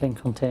sampling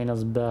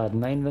containers bad.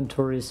 My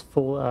inventory is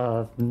full. I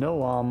have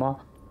no armor.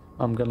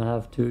 I'm gonna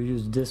have to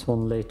use this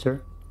one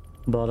later.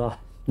 But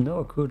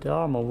no good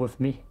armor with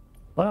me.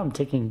 But I'm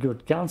taking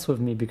good guns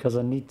with me because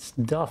I need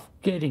stuff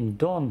getting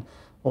done.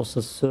 Also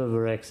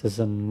server access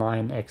and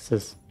mine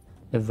access.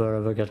 If I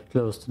ever get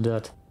close to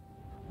that.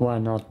 Why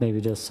not? Maybe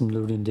there's some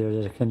loot in there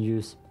that I can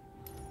use.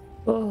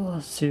 Oh,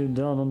 see you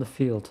down on the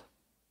field.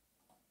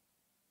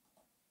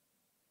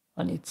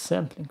 I need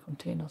sampling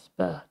containers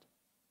bad.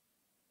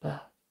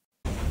 Bad.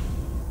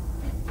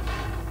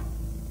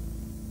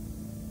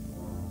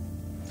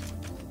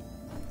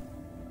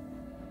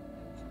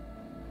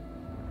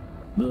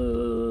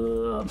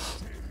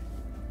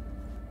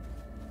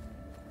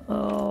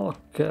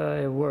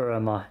 Okay, where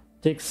am I?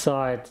 Dig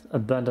site,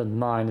 abandoned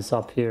mine is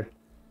up here,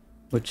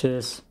 which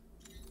is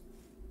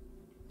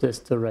this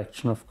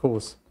direction, of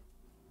course.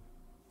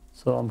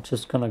 So I'm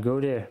just gonna go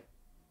there.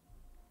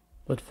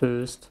 But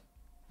first,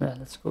 yeah,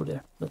 let's go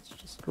there. Let's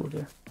just go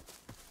there.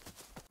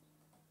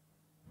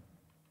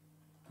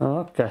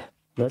 Okay,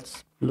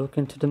 let's look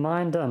into the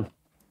mine then.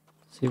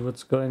 See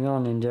what's going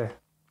on in there.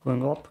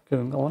 Going up,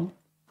 going on,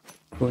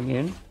 going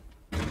in.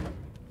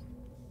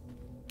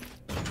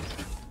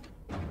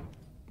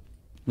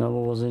 Never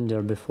was in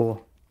there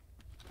before.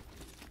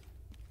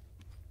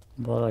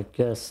 But I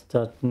guess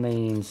that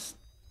means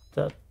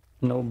that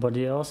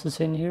nobody else is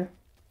in here.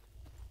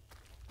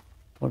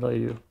 What are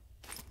you?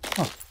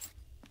 Oh,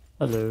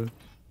 hello.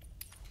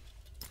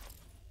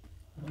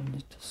 I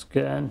need to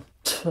scan.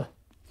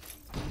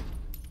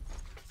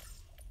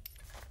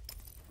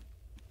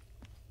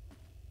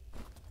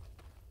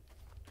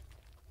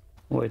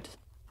 Wait,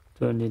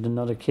 do I need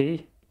another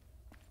key?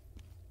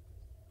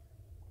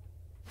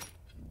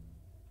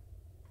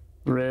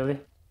 Really?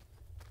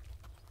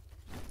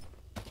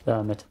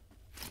 Damn it.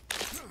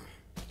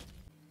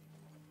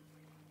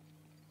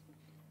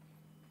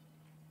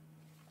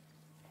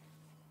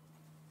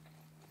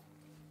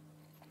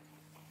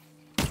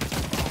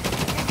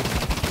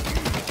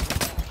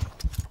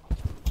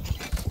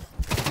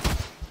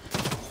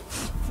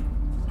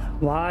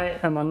 Why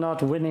am I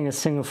not winning a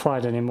single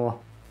fight anymore?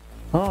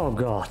 Oh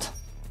god.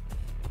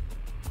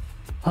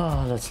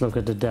 Ah, let's look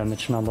at the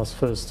damage numbers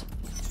first.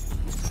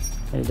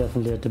 He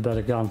definitely had the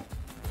better gun.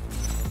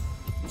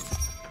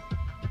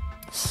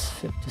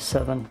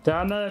 57.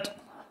 Damn it!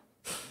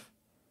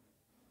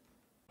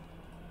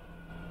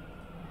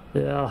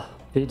 Yeah,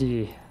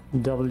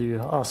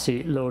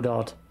 PvPvE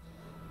loadout.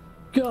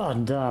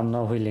 God damn,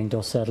 no healing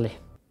though, sadly.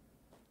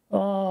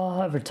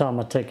 Oh, every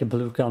time I take a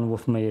blue gun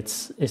with me,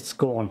 it's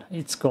gone.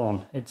 It's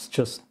gone. It's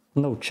just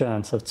no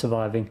chance of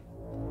surviving.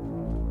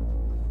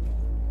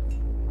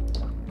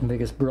 The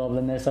biggest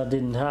problem is I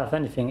didn't have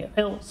anything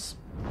else.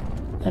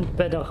 And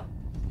better.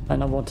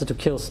 And I wanted to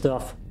kill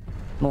stuff.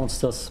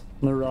 Monsters.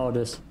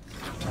 Marauders.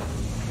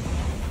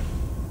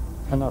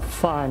 And I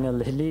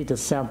finally need a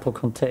sample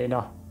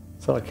container.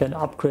 So I can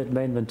upgrade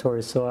my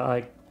inventory so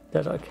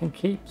that I can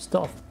keep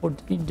stuff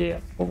put in there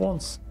for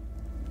once.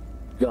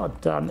 God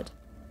damn it.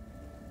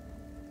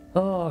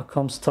 Oh,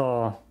 comes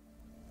Tar.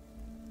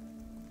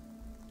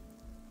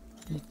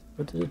 Need to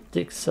go to the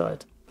dig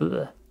site.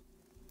 Blech.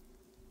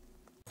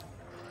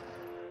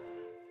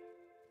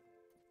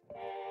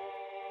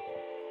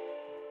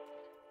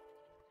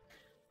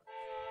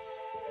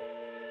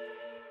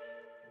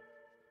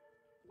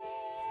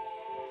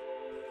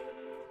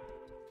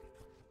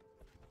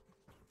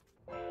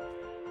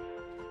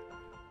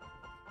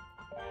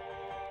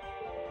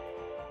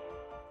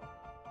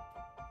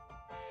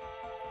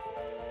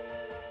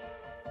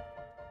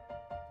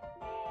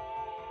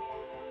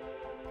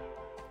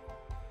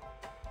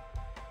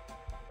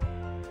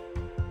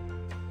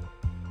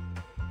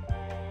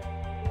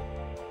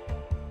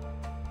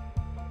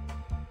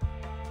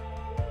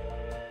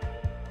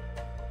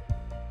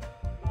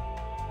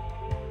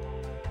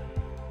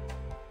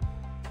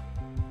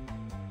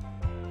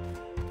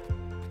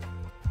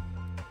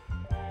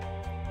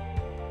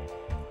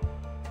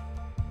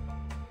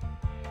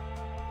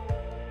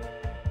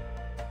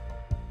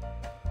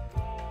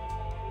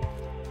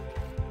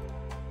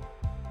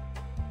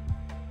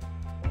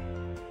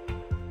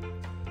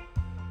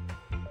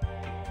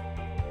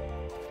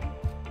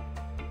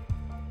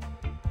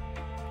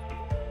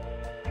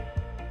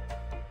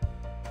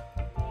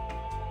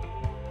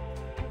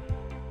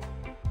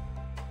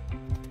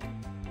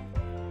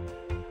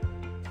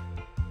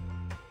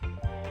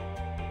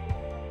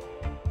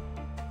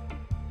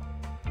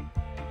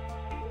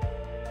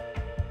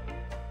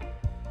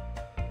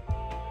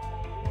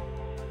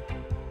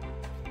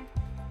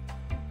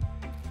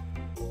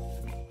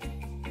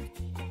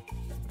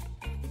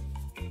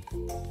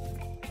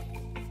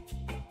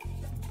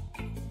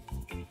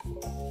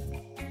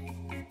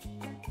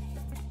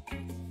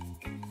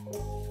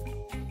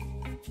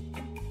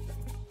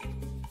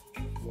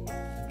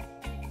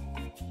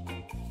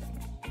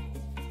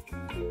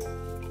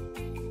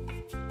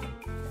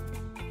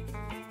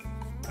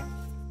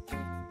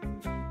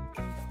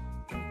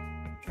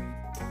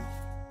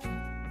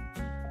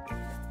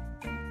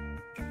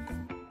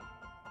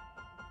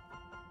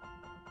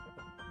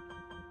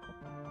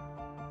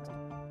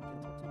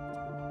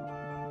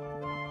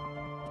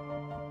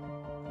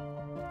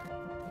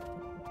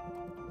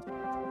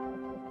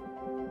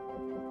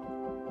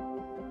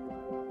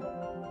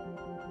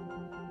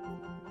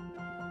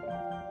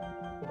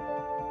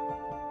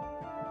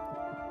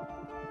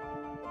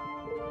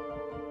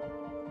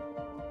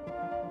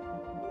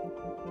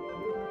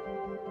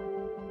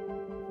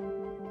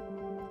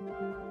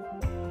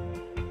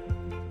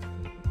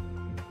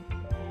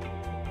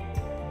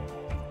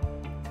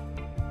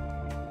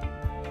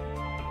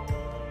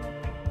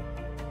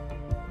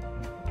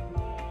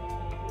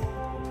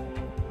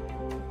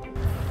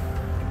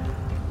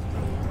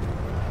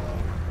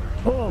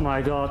 Oh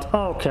my god,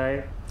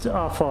 okay.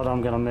 I thought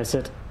I'm gonna miss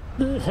it.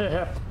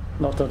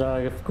 Not that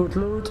I have good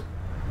loot.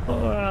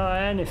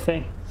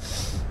 Anything.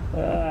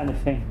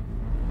 Anything.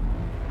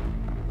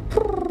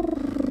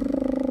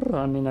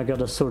 I mean, I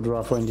got a sword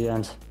rifle in the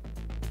end.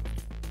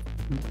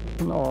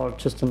 Or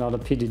just another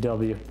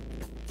PDW.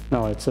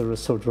 No, it's a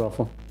sword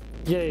rifle.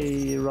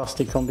 Yay,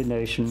 rusty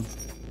combination.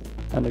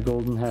 And a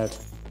golden head.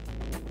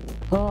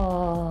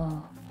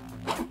 Ah.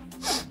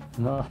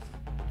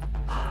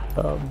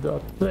 I'm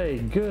not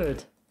playing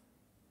good.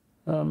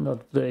 I'm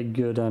not playing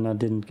good, and I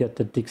didn't get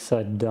the dig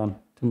site done.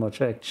 Too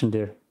much action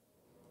there.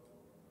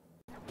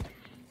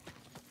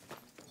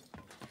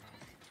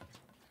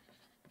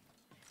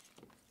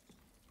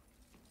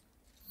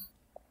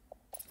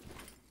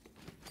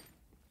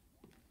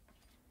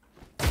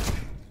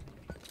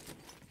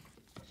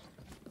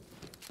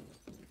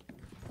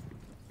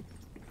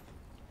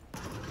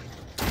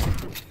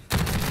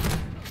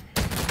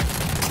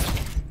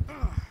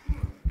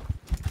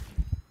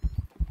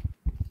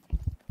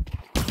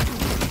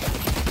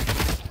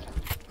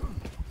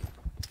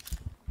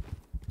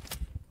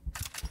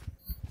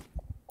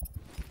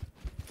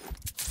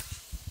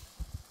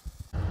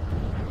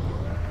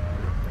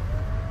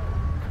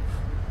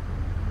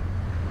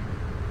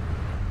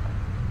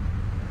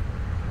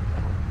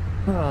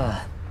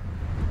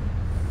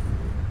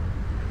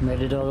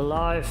 Made it all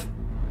alive.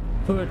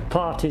 Third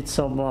partied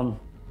someone.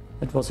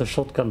 It was a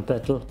shotgun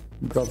battle.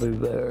 Probably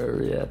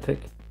very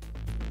epic.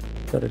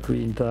 Got a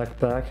green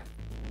backpack.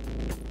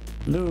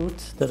 Loot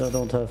that I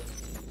don't have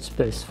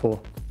space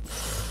for.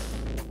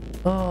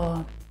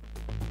 Oh,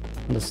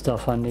 the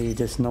stuff I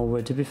need is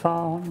nowhere to be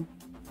found.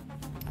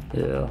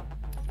 Yeah.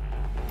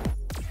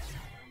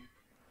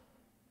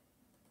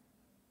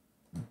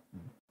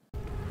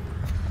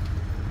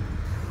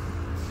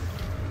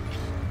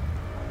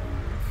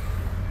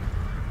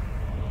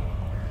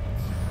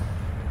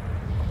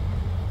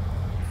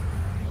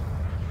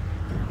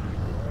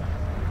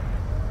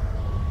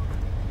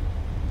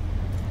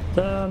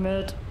 Damn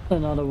it,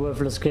 another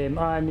worthless game.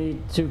 I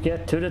need to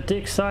get to the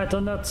dig site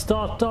and not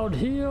start down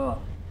here.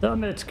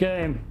 Damn it,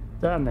 game.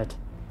 Damn it.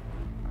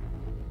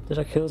 Did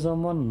I kill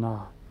someone?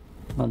 Nah,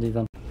 not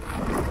even.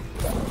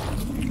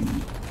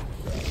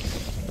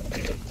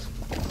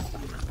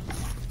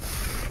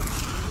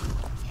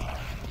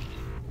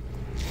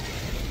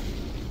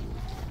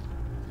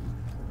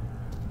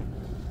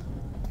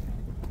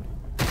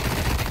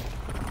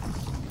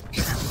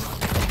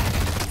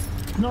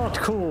 Not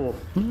cool.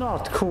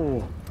 Not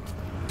cool.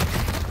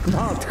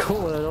 Not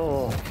cool at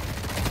all.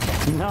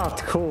 Not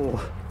cool.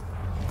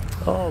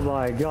 Oh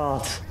my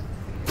god.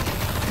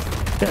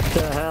 Get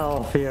the hell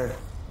off here.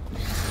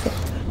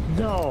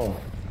 No.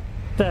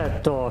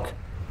 Bad dog.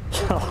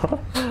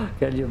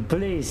 Can you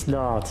please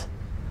not?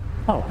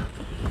 Oh.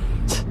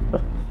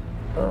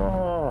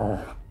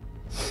 Oh.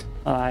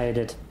 I hate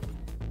it.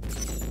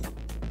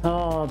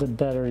 Oh, the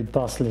battery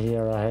bustle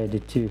here. I hate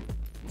it too.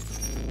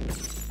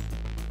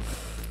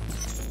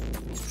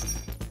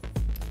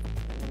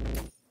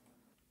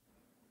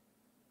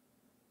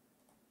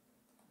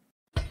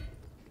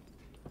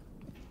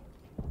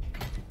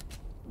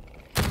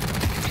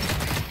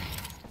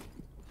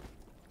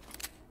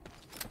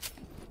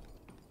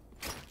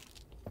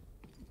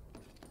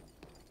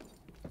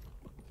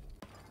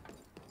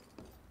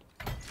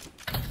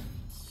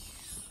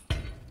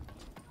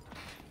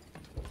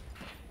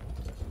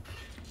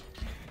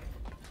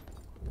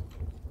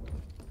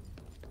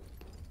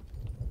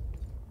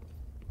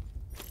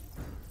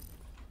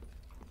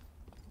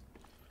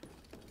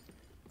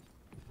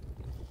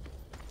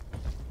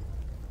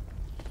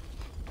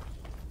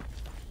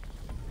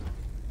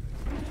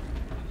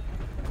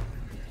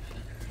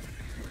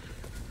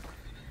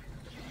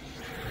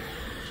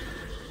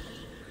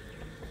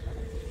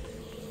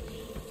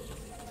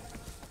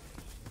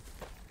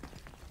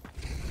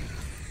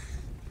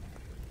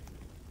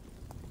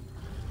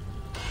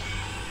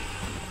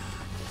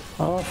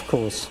 Of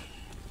course.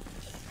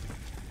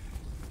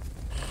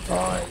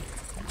 I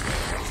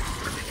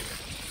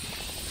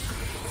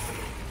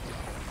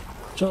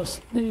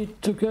just need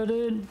to get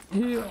in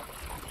here.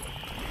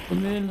 Let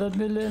me in, let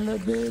me in,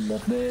 let me in,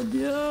 let me in,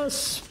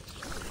 yes!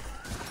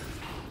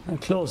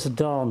 And close it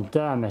down,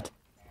 damn it.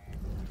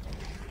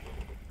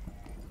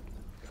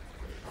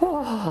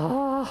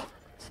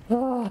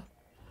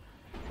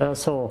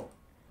 That's all.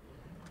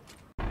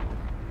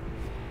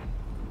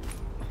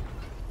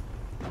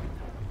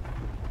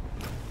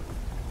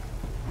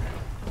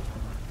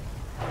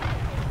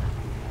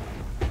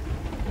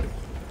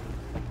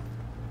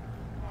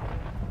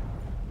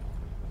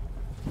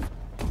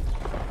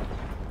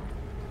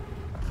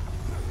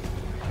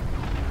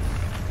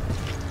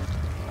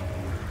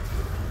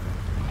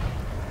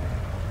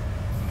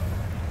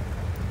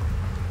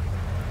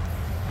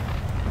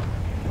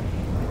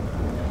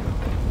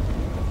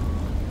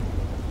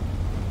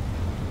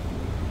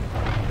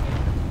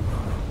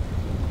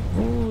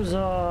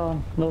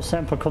 No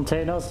sample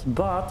containers,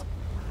 but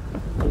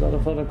a lot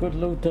of other good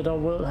loot that I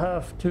will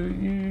have to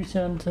use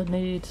and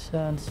need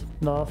and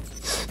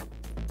stuff.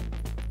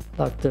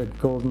 Like the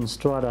golden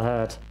strider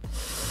hat.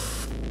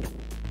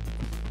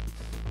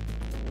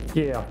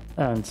 Yeah,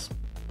 and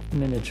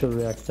miniature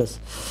reactors.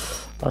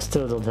 I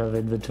still don't have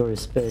inventory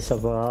space,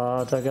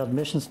 but I got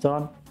missions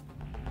done.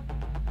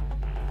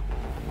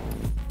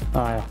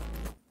 Ah yeah,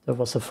 there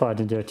was a fight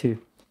in there too.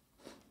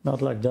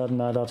 Not like that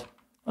mattered.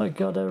 I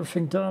got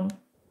everything done.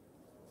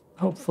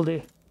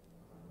 Hopefully,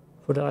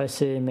 for the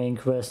ICA main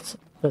quest.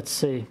 Let's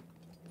see.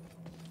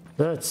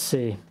 Let's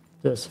see.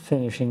 There's a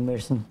finishing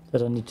mission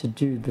that I need to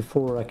do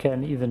before I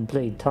can even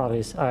play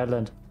Tharis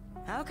Island.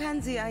 How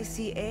can the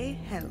ICA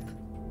help?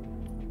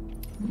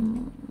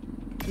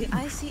 The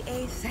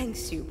ICA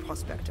thanks you,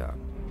 Prospector.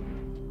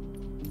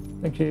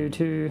 Thank you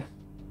to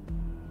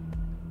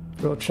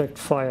Project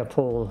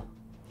Firepole.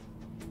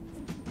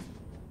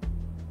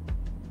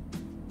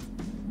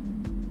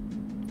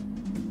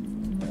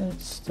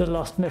 It's the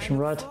last mission,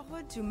 right?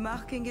 Forward to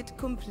marking it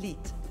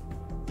complete.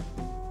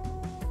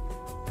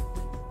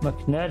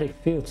 Magnetic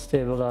field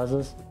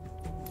stabilizers.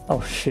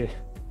 Oh shit.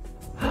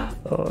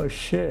 Oh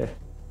shit.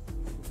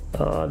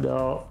 Oh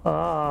no.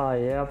 Ah,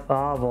 yep.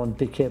 I won't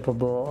be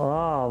capable.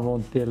 I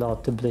won't be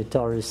allowed to play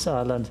Tharis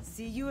Island.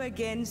 See you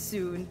again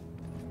soon.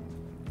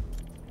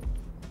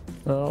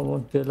 I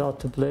won't be allowed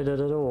to play that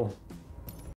at all.